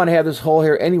 And you don't want to have this hole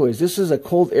here anyways. This is a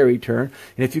cold air return.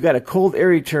 And if you got a cold air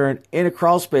return in a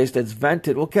crawl space that's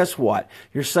vented, well, guess what?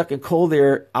 You're sucking cold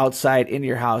air outside in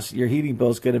your house. Your heating bill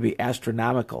is going to be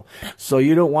astronomical. So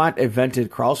you don't want a vented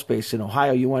crawl space in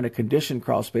Ohio. You want a conditioned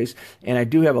crawl space. And I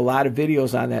do have a lot of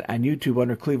videos on that on YouTube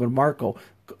under ClevelandMarko,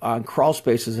 on crawl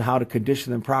spaces and how to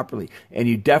condition them properly. And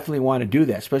you definitely want to do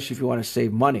that, especially if you want to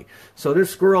save money. So this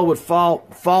squirrel would fall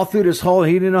through this hole.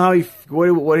 He didn't know how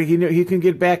he knew he couldn't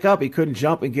get back up. He couldn't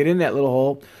jump and get in that little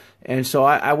hole. And so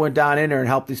I went down in there and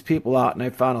helped these people out, and I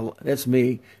found that's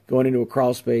me going into a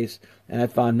crawl space, and I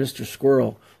found Mr.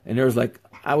 Squirrel. And there was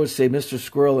I would say Mr.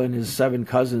 Squirrel and his 7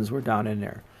 cousins were down in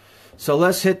there. So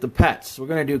let's hit the pets. We're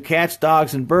going to do cats,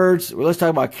 dogs, and birds. Well, let's talk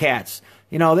about cats.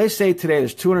 They say today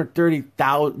there's 230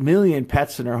 million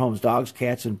pets in our homes, dogs,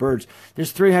 cats, and birds.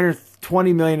 There's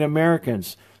 320 million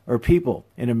Americans or people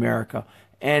in America.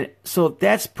 And so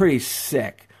that's pretty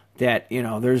sick that,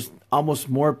 there's almost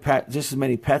just as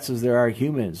many pets as there are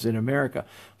humans in America.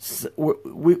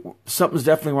 Something's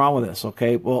definitely wrong with this,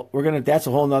 okay? Well, that's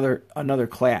a whole another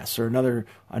class or another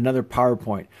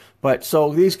PowerPoint. But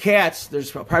so these cats, there's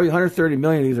probably 130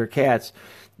 million of these are cats.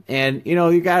 And,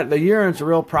 you got the urine's a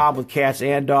real problem with cats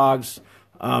and dogs.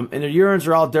 And the urines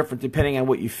are all different depending on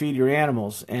what you feed your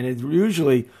animals. And it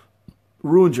usually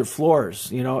ruins your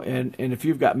floors, And if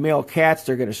you've got male cats,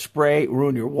 they're going to spray,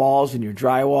 ruin your walls and your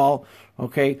drywall,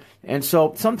 okay? And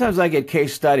so sometimes I get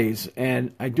case studies,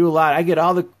 and I do a lot. I get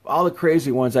all the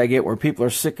crazy ones I get where people are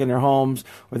sick in their homes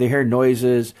or they hear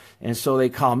noises, and so they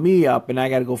call me up, and I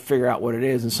got to go figure out what it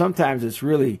is. And sometimes it's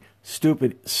really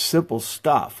stupid, simple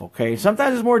stuff, okay?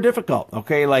 Sometimes it's more difficult,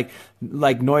 okay? Like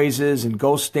noises and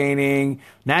ghost staining,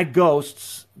 not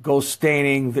ghosts, ghost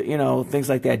staining, things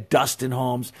like that, dust in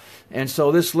homes. And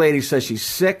so this lady says she's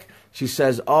sick. She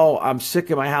says, oh, I'm sick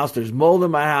in my house. There's mold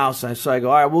in my house. And so I go,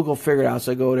 all right, we'll go figure it out.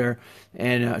 So I go there,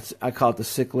 and I call it the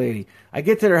sick lady. I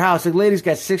get to her house. The lady's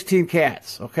got 16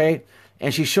 cats, okay?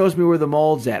 And she shows me where the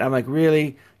mold's at. I'm like,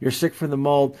 really? You're sick from the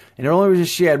mold? And the only reason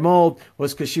she had mold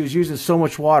was because she was using so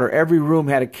much water. Every room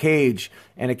had a cage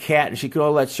and a cat, and she could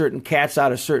only let certain cats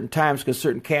out at certain times because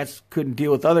certain cats couldn't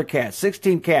deal with other cats.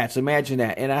 16 cats, imagine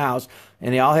that, in a house.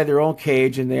 And they all had their own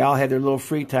cage, and they all had their little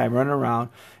free time running around.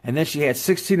 And then she had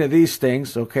 16 of these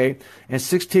things, okay, and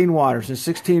 16 waters and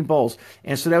 16 bowls.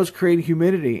 And so that was creating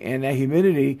humidity, and that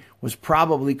humidity was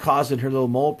probably causing her little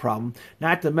mold problem.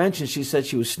 Not to mention, she said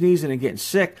she was sneezing and getting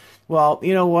sick, Well,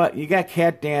 you know what? You got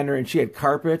cat dander, and she had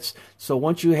carpets. So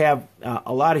once you have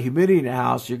a lot of humidity in the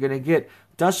house, you're going to get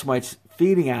dust mites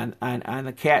feeding on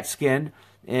the cat skin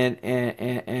and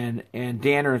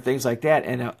dander and things like that.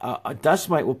 And a dust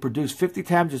mite will produce 50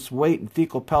 times its weight in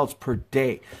fecal pellets per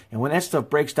day. And when that stuff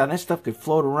breaks down, that stuff could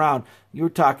float around. You're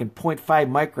talking 0.5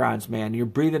 microns, man. You're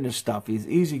breathing this stuff. It's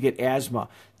easy to get asthma.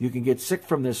 You can get sick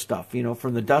from this stuff, you know,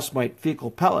 from the dust mite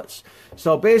fecal pellets.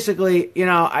 So basically, you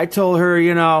know, I told her,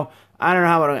 you know, I don't know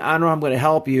how I'm going to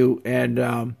help you.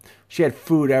 And she had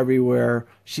food everywhere.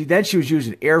 She was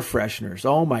using air fresheners.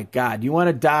 Oh my God! You want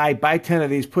to die? Buy 10 of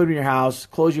these. Put them in your house.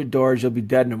 Close your doors. You'll be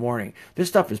dead in the morning. This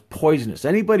stuff is poisonous.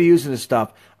 Anybody using this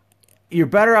stuff, you're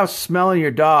better off smelling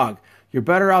your dog. You're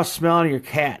better off smelling your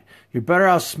cat. You're better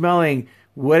off smelling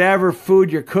whatever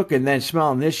food you're cooking than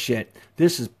smelling this shit.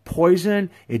 This is poison.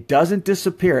 It doesn't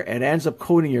disappear. It ends up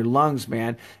coating your lungs,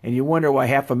 man. And you wonder why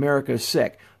half America is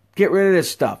sick. Get rid of this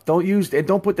stuff.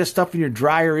 Don't put this stuff in your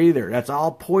dryer either. That's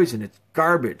all poison. It's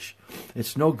garbage.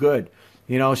 It's no good.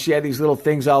 You know, she had these little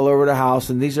things all over the house,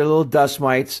 and these are little dust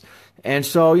mites. And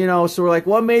so, you know, so we're like,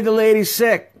 what made the lady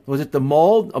sick? Was it the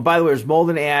mold? Oh, by the way, there's mold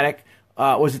in the attic.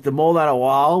 Was it the mold on a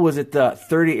wall? Was it the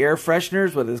 30 air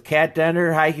fresheners? Was it cat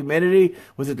dander, high humidity?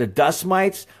 Was it the dust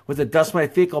mites? Was it dust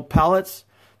mite fecal pellets?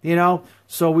 You know,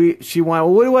 so she wanted,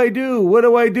 well, what do I do? What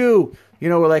do I do? You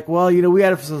know, we're like, well, you know, we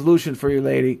had a solution for you,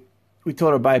 lady. We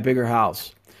told her to buy a bigger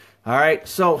house. All right,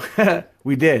 so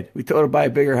we did. We told her to buy a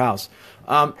bigger house.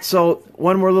 So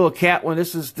one more little cat one.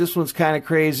 This one's kind of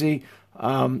crazy.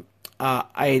 I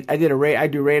do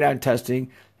radon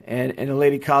testing, and a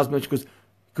lady calls me. She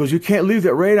goes, you can't leave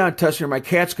that radon tester. My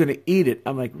cat's going to eat it.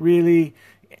 I'm like, really?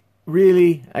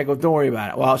 Really? I go, don't worry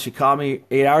about it. Well, she called me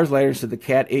 8 hours later and said the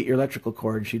cat ate your electrical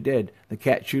cord, and she did. The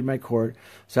cat chewed my cord.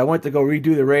 So I went to go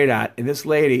redo the radon, and this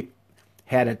lady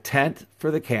had a tent for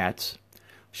the cats.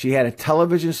 She had a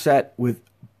television set with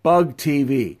Bug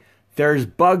TV. There's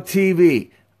Bug TV.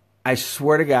 I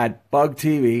swear to God, Bug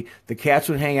TV. The cats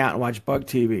would hang out and watch Bug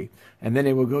TV, and then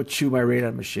they would go chew my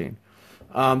radon machine.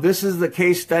 This is the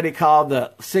case study called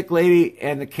The Sick Lady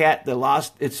and the Cat That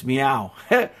Lost Its Meow.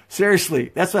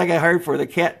 Seriously, that's what I got hired for. The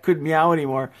cat couldn't meow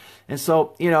anymore. And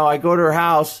so, you know, I go to her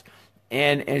house,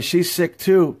 and she's sick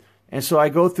too. And so I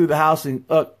go through the house, and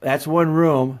look, that's one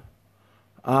room.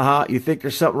 You think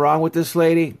there's something wrong with this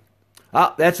lady?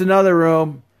 Oh, that's another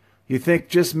room. You think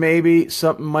just maybe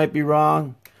something might be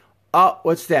wrong? Oh,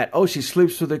 what's that? Oh, she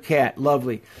sleeps with her cat.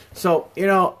 Lovely. So, you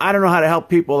know, I don't know how to help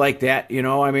people like that. You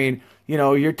know, I mean, you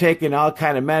know, you're taking all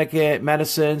kind of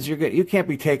medicines. You can't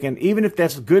be taking, even if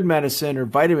that's good medicine or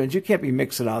vitamins, you can't be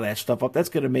mixing all that stuff up. That's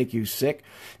going to make you sick.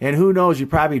 And who knows, you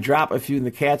probably drop a few and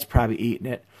the cat's probably eating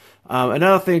it.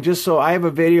 Another thing, just so I have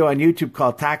a video on YouTube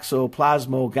called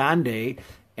Toxoplasma gondii,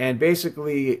 and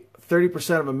basically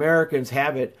 30% of Americans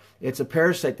have it. It's a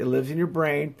parasite that lives in your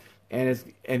brain, and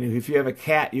if you have a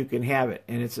cat, you can have it.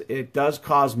 And it does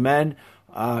cause men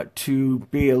to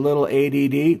be a little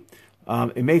ADD.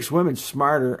 It makes women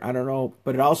smarter, I don't know,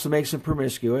 but it also makes them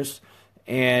promiscuous,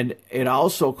 and it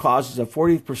also causes a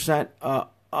 40%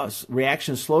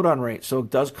 reaction slowdown rate, so it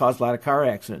does cause a lot of car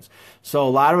accidents. So a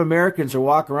lot of Americans are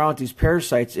walking around with these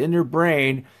parasites in their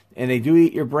brain, and they do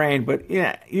eat your brain, but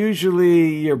yeah,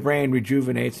 usually your brain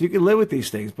rejuvenates. You can live with these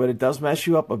things, but it does mess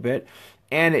you up a bit.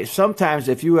 And sometimes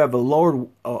if you have a lowered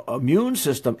immune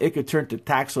system, it could turn to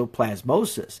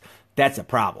toxoplasmosis. That's a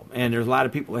problem. And there's a lot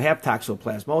of people that have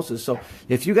toxoplasmosis. So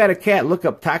if you got a cat, look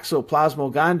up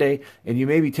Toxoplasma gondii, and you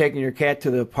may be taking your cat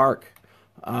to the park,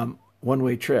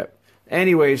 one-way trip.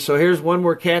 Anyway, so here's one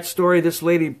more cat story. This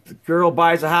girl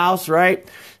buys a house, right?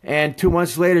 And 2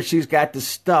 months later, she's got the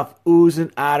stuff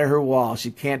oozing out of her wall. She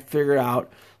can't figure it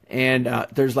out. And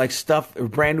there's like stuff,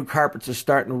 brand new carpets are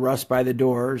starting to rust by the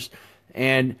doors.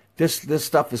 And this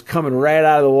stuff is coming right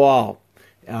out of the wall.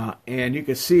 And you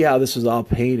can see how this was all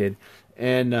painted.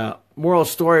 And moral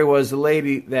story was the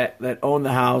lady that owned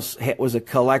the house was a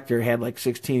collector, had like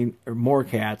 16 or more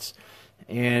cats.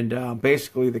 And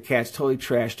basically the cats totally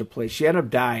trashed the place. She ended up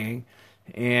dying.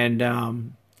 And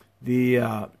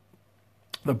the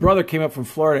brother came up from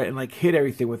Florida and like hit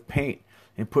everything with paint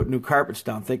and put new carpets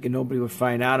down, thinking nobody would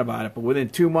find out about it. But within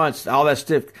 2 months, all that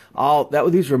stuff,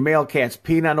 these were male cats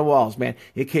peeing on the walls, man.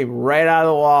 It came right out of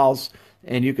the walls,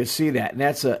 and you could see that. And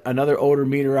that's another odor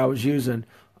meter I was using.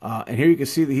 And here you can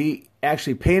see that he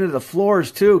actually painted the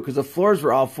floors too, because the floors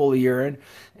were all full of urine.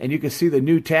 And you can see the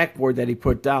new tack board that he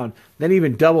put down. Then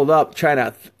even doubled up, trying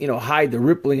to hide the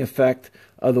rippling effect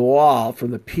of the wall from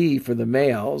the pee for the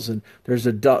males, and there's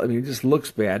a duck. I mean, it just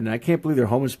looks bad, and I can't believe their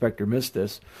home inspector missed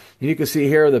this. And you can see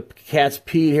here the cat's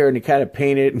pee here, and he kind of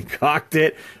painted it and caulked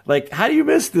it. Like, how do you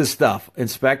miss this stuff,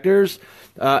 inspectors?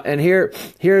 And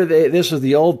this was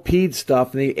the old peed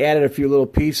stuff, and they added a few little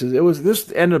pieces.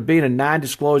 This ended up being a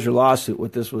non-disclosure lawsuit.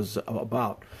 What this was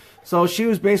about. So she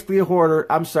was basically a hoarder.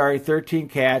 13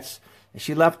 cats.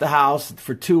 She left the house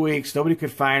for 2 weeks. Nobody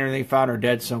could find her, and they found her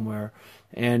dead somewhere.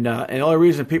 And the only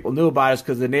reason people knew about it is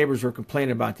because the neighbors were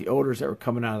complaining about the odors that were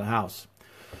coming out of the house.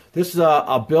 This is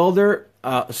a builder.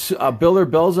 A builder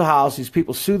builds a house. These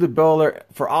people sue the builder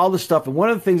for all the stuff. And one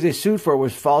of the things they sued for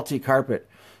was faulty carpet.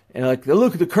 And like,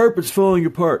 look, the carpet's falling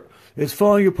apart. It's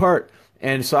falling apart.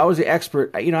 And so I was the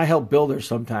expert. I help builders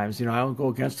sometimes. I don't go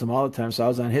against them all the time. So I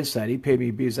was on his side. He paid me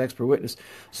to be his expert witness.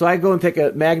 So I go and take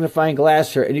a magnifying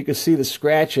glass here, and you can see the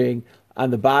scratching on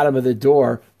the bottom of the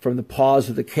door from the paws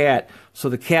of the cat. So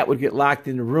the cat would get locked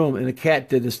in the room, and the cat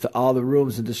did this to all the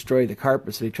rooms and destroy the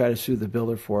carpets. So they tried to sue the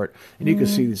builder for it. And you can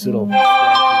see these little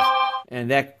scratches.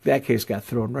 And that case got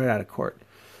thrown right out of court.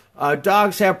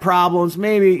 Dogs have problems.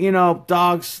 Maybe,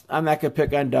 dogs, I'm not going to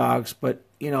pick on dogs, but,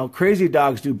 crazy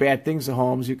dogs do bad things to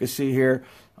homes. You can see here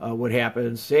what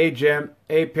happens. Hey, Jim.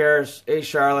 Hey, Paris. Hey,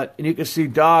 Charlotte. And you can see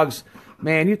dogs.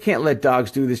 Man, you can't let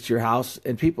dogs do this to your house.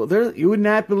 And people, you would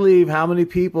not believe how many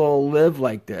people live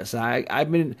like this.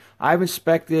 I've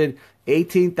inspected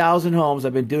 18,000 homes.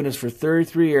 I've been doing this for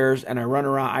 33 years, and I run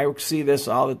around. I see this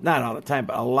not all the time,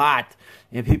 but a lot.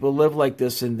 And people live like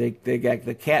this, and they got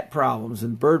the cat problems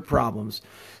and bird problems.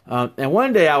 And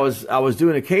one day I was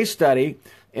doing a case study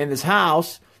in this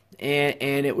house,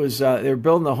 and it was they were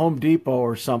building a Home Depot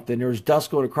or something. There was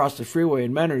dust going across the freeway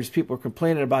in Menor. These people were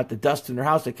complaining about the dust in their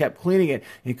house. They kept cleaning it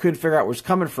and couldn't figure out where it was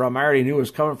coming from. I already knew it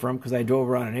was coming from because I drove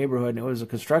around a neighborhood, and it was a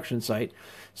construction site.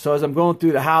 So as I'm going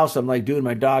through the house, I'm like doing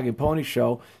my dog and pony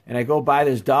show, and I go by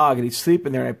this dog, and he's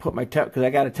sleeping there, and I put my because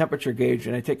I got a temperature gauge,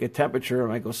 and I take a temperature,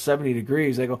 and I go 70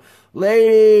 degrees. I go,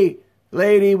 lady,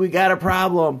 we got a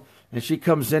problem. And she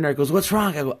comes in there and goes, what's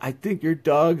wrong? I go, I think your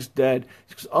dog's dead.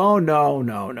 She goes, oh,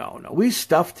 no. We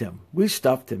stuffed him.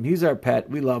 He's our pet.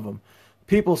 We love him.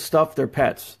 People stuff their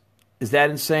pets. Is that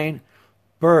insane?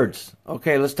 Birds.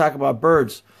 Okay, let's talk about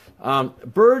birds.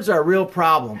 Birds are a real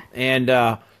problem.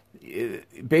 And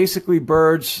basically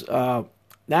birds,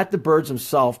 not the birds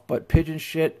themselves, but pigeon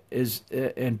shit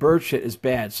and bird shit is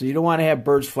bad. So you don't want to have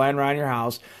birds flying around your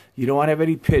house. You don't want to have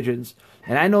any pigeons.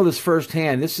 And I know this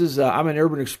firsthand. This is I'm an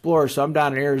urban explorer, so I'm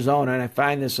down in Arizona, and I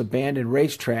find this abandoned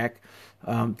racetrack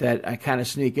that I kind of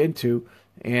sneak into.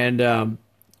 And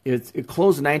it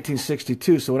closed in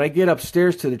 1962. So when I get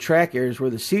upstairs to the track areas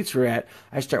where the seats are at,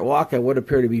 I start walking on what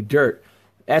appear to be dirt.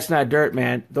 That's not dirt,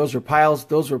 man. Those are piles.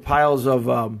 Those were piles of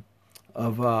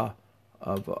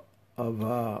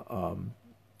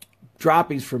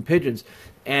droppings from pigeons.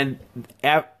 And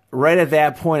right at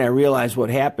that point, I realized what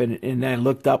happened, and then I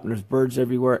looked up, and there's birds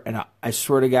everywhere. And I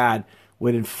swear to God,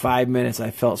 within 5 minutes, I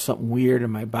felt something weird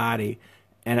in my body,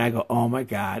 and I go, "Oh my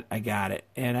God, I got it!"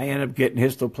 And I ended up getting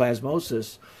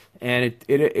histoplasmosis. And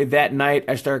that night,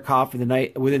 I started coughing. The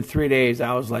night within 3 days,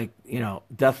 I was like,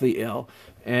 deathly ill.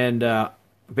 And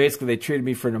basically, they treated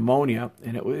me for pneumonia,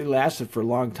 and it lasted for a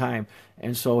long time.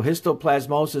 And so,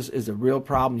 histoplasmosis is a real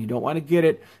problem. You don't want to get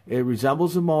it. It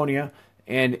resembles pneumonia.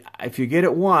 And if you get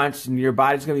it once, and your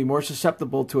body's going to be more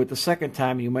susceptible to it the second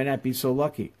time, you might not be so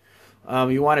lucky.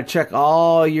 You want to check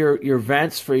all your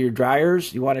vents for your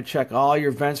dryers. You want to check all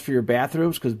your vents for your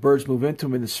bathrooms because birds move into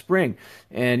them in the spring.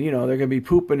 And, they're going to be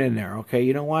pooping in there, okay?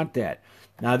 You don't want that.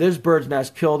 Now, this bird's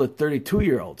nest killed a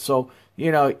 32-year-old. So,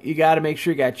 you got to make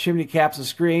sure you got chimney caps and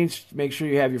screens. Make sure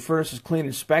you have your furnaces clean,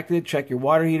 inspected. Check your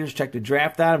water heaters. Check the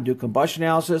draft on them. Do combustion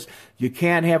analysis. You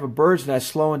can't have a bird's nest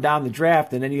slowing down the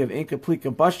draft, and then you have incomplete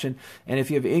combustion. And if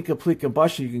you have incomplete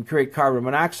combustion, you can create carbon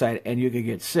monoxide, and you can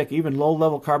get sick. Even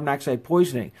low-level carbon monoxide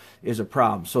poisoning is a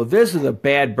problem. So this is a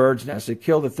bad bird's nest. It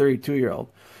killed a 32-year-old.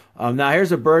 Now,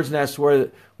 here's a bird's nest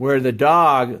where the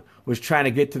dog was trying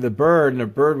to get to the bird, and the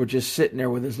bird was just sitting there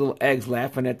with his little eggs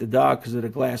laughing at the dog because of the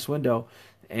glass window,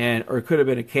 or it could have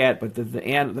been a cat, but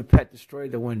the pet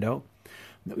destroyed the window.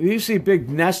 You see big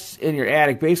nests in your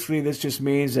attic. Basically, this just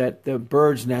means that the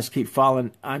bird's nests keep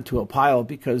falling onto a pile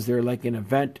because they're like in a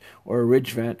vent or a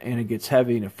ridge vent, and it gets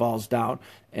heavy and it falls down,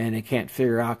 and they can't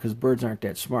figure out because birds aren't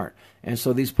that smart. And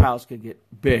so these piles can get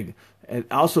big. It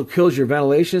also kills your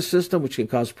ventilation system, which can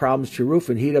cause problems to your roof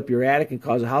and heat up your attic and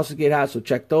cause the house to get hot. So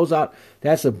check those out.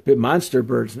 That's a big monster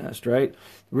bird's nest, right?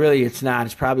 Really, it's not.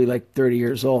 It's probably like 30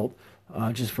 years old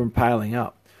just from piling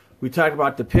up. We talked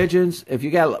about the pigeons. If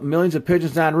you got millions of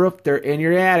pigeons on the roof, they're in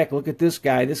your attic. Look at this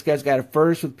guy. This guy's got a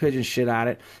furnace with pigeon shit on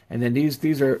it. And then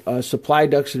these are supply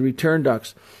ducts and return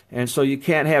ducts. And so you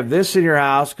can't have this in your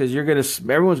house because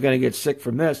everyone's gonna get sick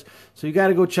from this. So you got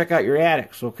to go check out your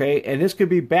attics, okay? And this could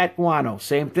be bat guano.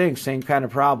 Same thing, same kind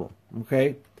of problem,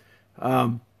 okay?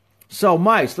 So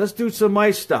mice. Let's do some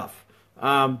mice stuff.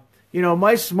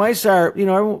 Mice are,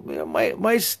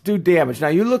 mice do damage. Now,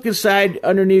 you look inside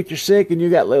underneath your sink and you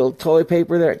got little toilet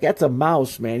paper there. That's a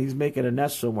mouse, man. He's making a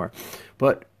nest somewhere.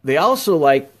 But they also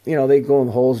like, they go in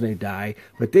the holes and they die.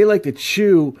 But they like to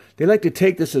chew. They like to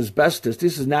take this asbestos.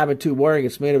 This is not too boring.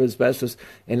 It's made of asbestos.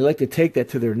 And they like to take that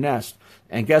to their nest.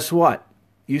 And guess what?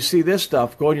 You see this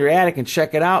stuff, go in your attic and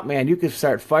check it out, man. You can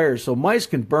start fires. So mice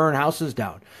can burn houses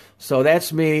down. So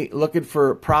that's me looking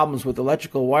for problems with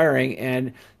electrical wiring,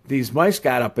 and these mice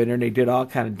got up in there and they did all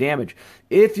kind of damage.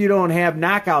 If you don't have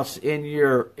knockouts in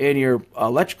your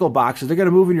electrical boxes, they're going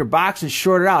to move in your box and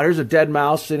short it out. There's a dead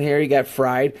mouse in here. You got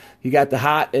fried. You got the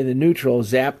hot and the neutral,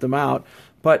 zapped them out.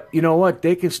 But you know what?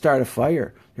 They can start a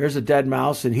fire. There's a dead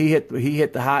mouse, and he hit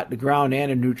the hot, the ground,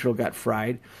 and the neutral got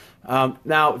fried.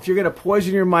 Now, if you're going to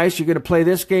poison your mice, you're going to play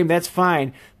this game, that's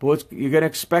fine. But you're going to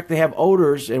expect to have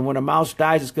odors, and when a mouse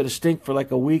dies, it's going to stink for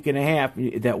like a week and a half.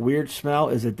 That weird smell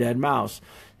is a dead mouse.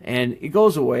 And it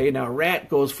goes away. Now, a rat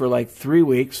goes for like 3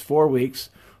 weeks, 4 weeks.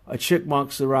 A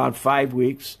chickmunk's around 5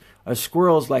 weeks. A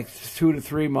squirrel's like 2 to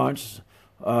 3 months.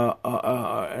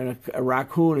 And a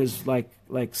raccoon is like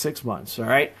 6 months, all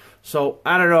right? So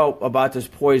I don't know about this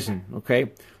poison, okay?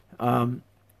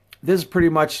 This is pretty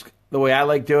much the way I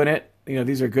like doing it.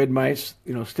 These are good mice,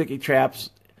 sticky traps,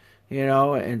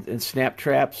 and snap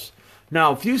traps.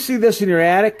 Now, if you see this in your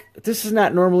attic, this is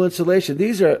not normal insulation.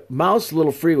 These are mouse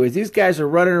little freeways. These guys are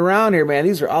running around here, man.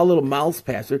 These are all little mouse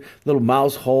paths. They're little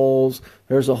mouse holes.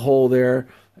 There's a hole there,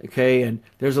 okay, and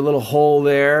there's a little hole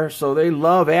there. So they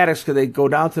love attics because they go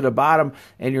down to the bottom,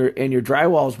 and your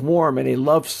drywall's warm, and they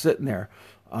love sitting there.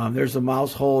 There's a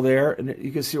mouse hole there, and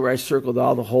you can see where I circled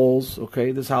all the holes,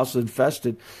 okay? This house is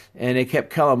infested, and they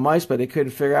kept killing mice, but they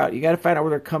couldn't figure out. You got to find out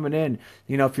where they're coming in.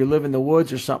 If you live in the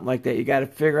woods or something like that, you got to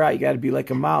figure out. You got to be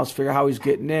like a mouse, figure out how he's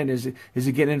getting in. Is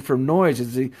he getting in from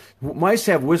noise? Mice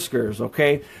have whiskers,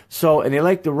 okay? So, and they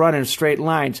like to run in straight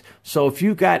lines. So if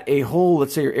you got a hole,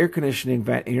 let's say your air conditioning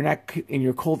vent, and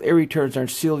your cold air returns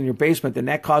aren't sealed in your basement, then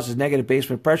that causes negative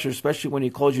basement pressure, especially when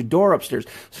you close your door upstairs.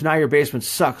 So now your basement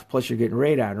sucks, plus you're getting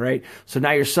radon, right? So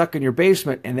now you're stuck in your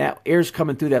basement, and that air's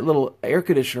coming through that little air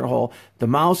conditioner hole. The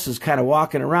mouse is kind of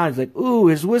walking around. He's like, ooh,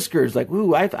 his whiskers. Like,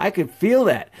 ooh, I can feel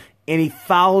that. And he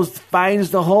finds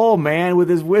the hole, man, with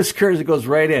his whiskers. It goes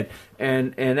right in.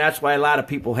 And that's why a lot of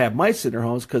people have mice in their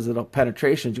homes, because of the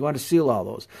penetrations. You want to seal all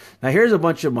those. Now, here's a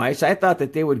bunch of mice. I thought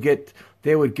that they would get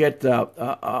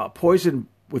poisoned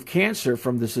with cancer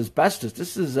from this asbestos.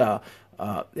 This is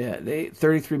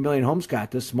 33 million homes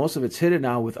got this. Most of it's hidden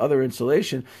now with other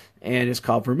insulation, and it's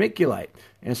called vermiculite.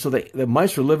 And so the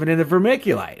mice were living in the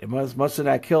vermiculite. It must have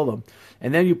not killed them.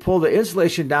 And then you pull the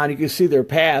insulation down, you can see their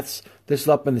paths. This is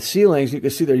up in the ceilings. You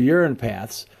can see their urine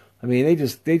paths. I mean, they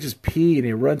just pee and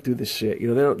they run through the shit.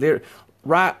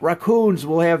 Raccoons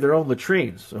will have their own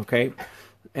latrines, okay?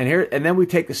 And then we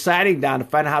take the siding down to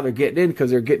find out how they're getting in, because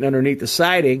they're getting underneath the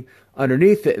siding,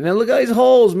 underneath it. And then look at these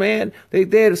holes, man. They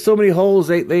had so many holes,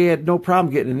 they had no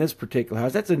problem getting in this particular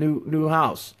house. That's a new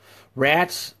house.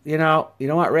 Rats, you don't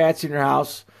want rats in your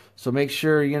house. So make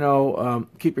sure,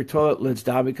 keep your toilet lids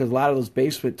down, because a lot of those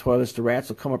basement toilets, the rats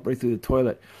will come up right through the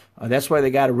toilet. That's why they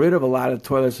got rid of a lot of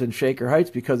toilets in Shaker Heights,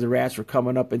 because the rats were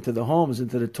coming up into the homes,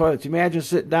 into the toilets. You imagine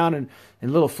sitting down and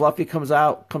little Fluffy comes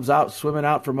out swimming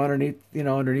out from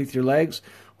underneath your legs.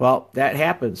 Well, that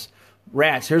happens.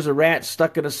 Rats. Here's a rat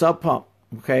stuck in a sub pump.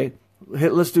 Okay,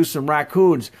 let's do some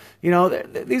raccoons.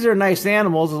 These are nice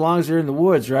animals as long as they're in the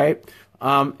woods, right?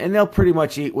 And they'll pretty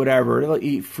much eat whatever. They'll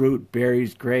eat fruit,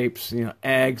 berries, grapes,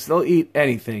 eggs. They'll eat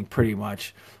anything pretty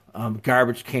much.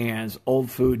 Garbage cans, old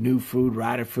food, new food,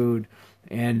 rotted food.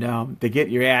 And they get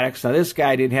your attics. Now, this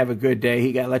guy didn't have a good day.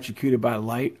 He got electrocuted by the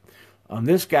light.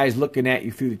 This guy's looking at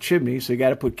you through the chimney, so you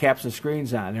got to put caps and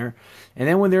screens on there. And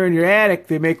then when they're in your attic,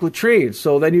 they make latrines.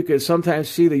 So then you can sometimes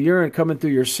see the urine coming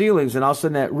through your ceilings, and all of a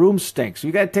sudden that room stinks. So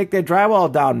you got to take that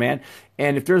drywall down, man.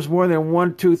 And if there's more than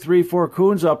 1, 2, 3, 4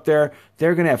 coons up there,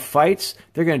 they're going to have fights.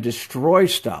 They're going to destroy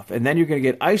stuff. And then you're going to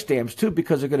get ice dams, too,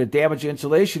 because they're going to damage the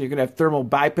insulation. You're going to have thermal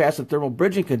bypass and thermal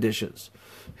bridging conditions.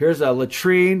 Here's a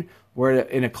latrine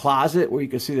in a closet where you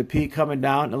can see the pee coming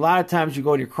down. And a lot of times you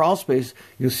go in your crawl space,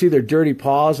 you'll see their dirty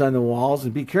paws on the walls.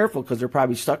 And be careful, because they're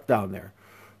probably stuck down there.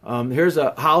 Here's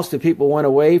a house that people went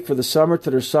away for the summer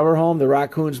to their summer home. The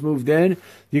raccoons moved in.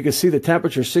 You can see the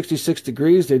temperature, 66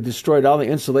 degrees. They destroyed all the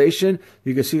insulation.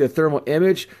 You can see the thermal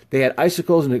image. They had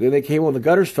icicles, and they came when the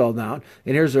gutters fell down.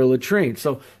 And here's their latrine.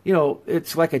 So, you know,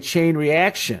 it's like a chain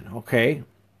reaction, okay?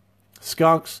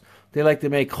 Skunks, they like to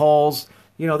make holes.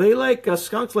 You know, they like,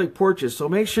 skunks like porches. So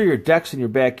make sure your decks in your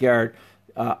backyard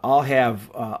all have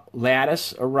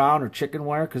lattice around or chicken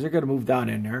wire, because they're going to move down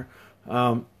in there.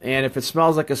 And if it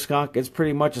smells like a skunk, it's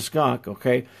pretty much a skunk,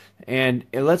 okay? And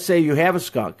let's say you have a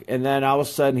skunk, and then all of a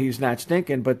sudden he's not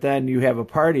stinking, but then you have a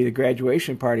party, the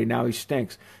graduation party, now he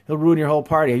stinks. He'll ruin your whole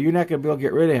party. You're not going to be able to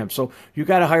get rid of him. So you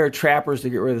got to hire trappers to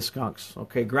get rid of the skunks,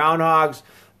 okay? Groundhogs.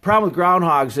 Problem with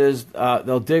groundhogs is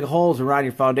they'll dig holes around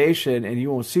your foundation, and you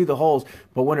won't see the holes.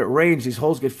 But when it rains, these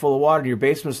holes get full of water, and your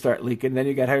basement start leaking. Then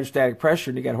you got hydrostatic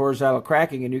pressure, and you got horizontal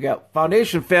cracking, and you got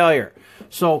foundation failure.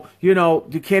 So you know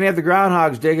you can't have the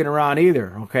groundhogs digging around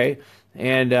either. Okay,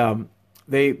 and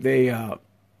they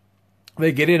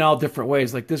get in all different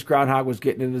ways. Like this groundhog was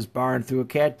getting in this barn through a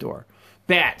cat door.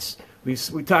 Bats. We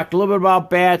talked a little bit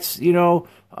about bats. You know.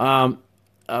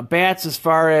 Bats, as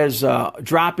far as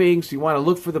droppings, you want to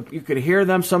look for you could hear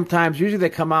them sometimes. Usually they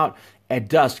come out at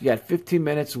dusk. You got 15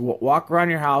 minutes, walk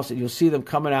around your house, and you'll see them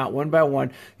coming out one by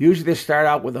one. Usually they start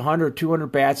out with 100 or 200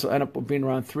 bats. They'll end up being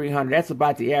around 300. That's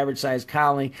about the average size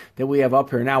colony that we have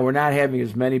up here. Now, we're not having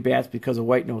as many bats because of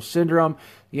white nose syndrome,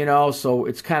 you know, so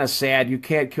it's kind of sad. You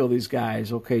can't kill these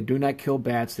guys, okay? Do not kill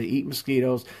bats. They eat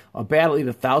mosquitoes. A bat will eat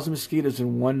 1,000 mosquitoes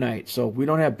in one night. So if we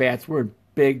don't have bats, we're in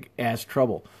big-ass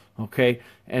trouble. Okay,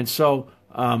 and so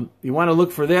you want to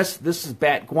look for this. This is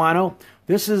bat guano.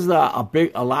 This is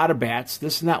a lot of bats.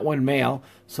 This is not one male,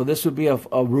 so this would be a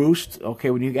roost.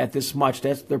 Okay, when you got this much,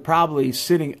 they're probably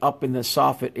sitting up in the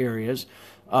soffit areas.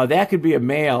 That could be a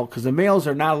male, because the males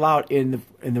are not allowed in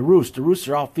the roost. The roosts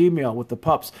are all female with the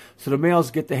pups, so the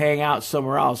males get to hang out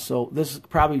somewhere else. So this is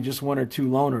probably just one or two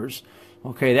loners.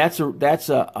 Okay, that's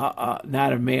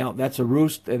not a male. That's a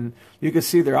roost, and you can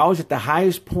see they're always at the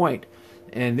highest point.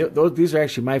 And these are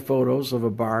actually my photos of a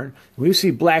barn. When you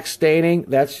see black staining,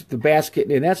 that's the bats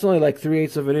getting in. That's only like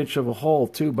 3/8 of an inch of a hole,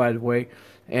 too, by the way.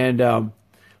 And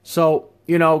so,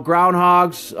 you know,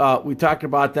 groundhogs, we talked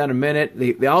about that in a minute.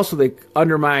 They also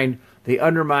undermine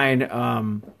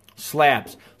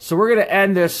slabs. So we're going to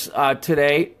end this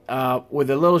today with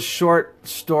a little short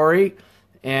story,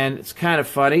 and it's kind of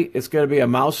funny. It's going to be a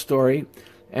mouse story.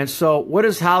 And so what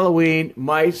does Halloween,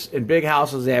 mice, and big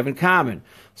houses have in common?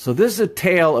 So this is a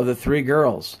tale of the three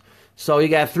girls. So you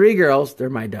got three girls. They're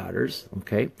my daughters,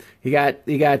 okay? You got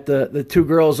the two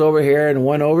girls over here and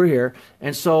one over here.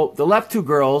 And so the left two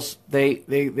girls, they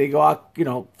go out, you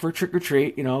know, for trick or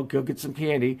treat, you know, go get some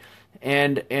candy.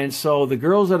 And so the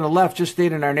girls on the left just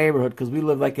stayed in our neighborhood because we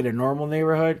live like in a normal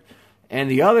neighborhood. And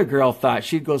the other girl thought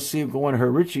she'd go see one of her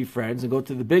richie friends and go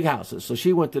to the big houses. So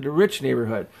she went to the rich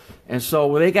neighborhood. And so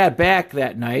when they got back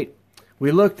that night,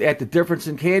 we looked at the difference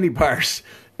in candy bars.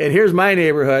 And here's my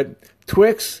neighborhood,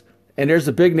 Twix, and there's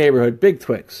the big neighborhood, Big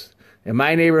Twix. In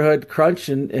my neighborhood, Crunch,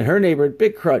 and in her neighborhood,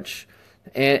 Big Crunch,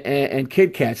 and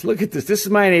Kit Kats. Look at this. This is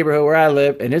my neighborhood where I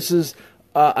live, and this is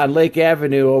on Lake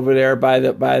Avenue over there by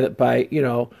the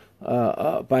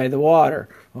water.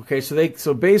 Okay,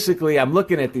 so basically I'm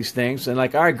looking at these things and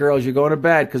like, all right, girls, you're going to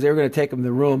bed, because they were going to take them to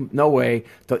the room. No way.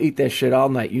 They'll eat that shit all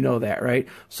night. You know that, right?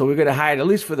 So we're going to hide, at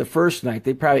least for the first night.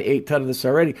 They probably ate a ton of this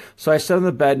already. So I sit on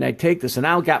the bed and I take this, and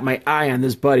I got my eye on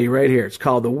this buddy right here. It's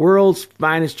called the world's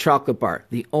finest chocolate bar.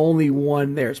 The only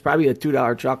one there. It's probably a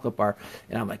 $2 chocolate bar.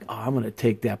 And I'm like, oh, I'm going to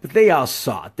take that. But they all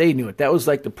saw it. They knew it. That was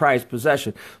like the prized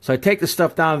possession. So I take the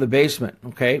stuff down to the basement,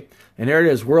 okay? And there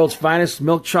it is, world's finest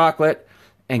milk chocolate.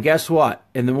 And guess what?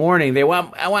 In the morning, I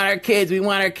want our kids. We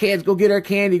want our kids. Go get our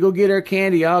candy. Go get our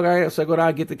candy. All right. So I go down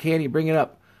and get the candy. Bring it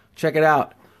up. Check it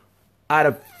out. Out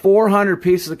of 400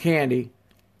 pieces of candy,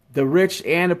 the rich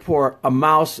and the poor, a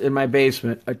mouse in my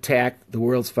basement attacked the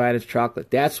world's finest chocolate.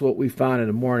 That's what we found in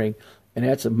the morning, and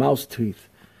that's a mouse teeth.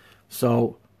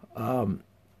 So,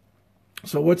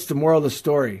 so what's the moral of the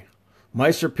story?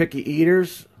 Mice are picky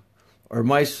eaters, or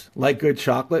mice like good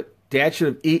chocolate. Dad should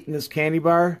have eaten this candy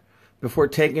bar before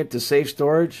taking it to safe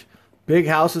storage. Big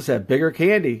houses have bigger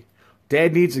candy.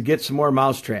 Dad needs to get some more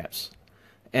mouse traps.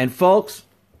 And folks,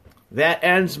 that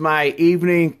ends my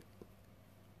evening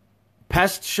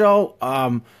pest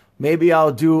show. Maybe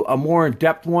I'll do a more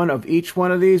in-depth one of each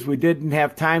one of these. We didn't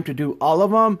have time to do all of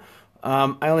them.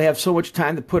 I only have so much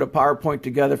time to put a PowerPoint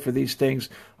together for these things.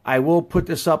 I will put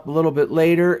this up a little bit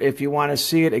later if you want to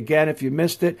see it again if you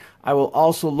missed it. I will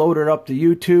also load it up to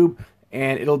YouTube,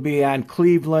 and it'll be on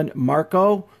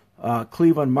ClevelandMarko.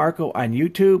 ClevelandMarko on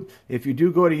YouTube. If you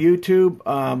do go to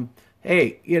YouTube,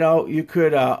 hey, you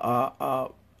could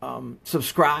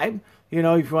subscribe. If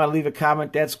you want to leave a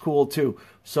comment, that's cool too.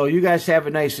 So you guys have a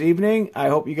nice evening. I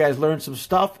hope you guys learned some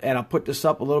stuff, and I'll put this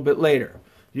up a little bit later.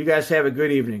 You guys have a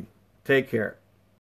good evening. Take care.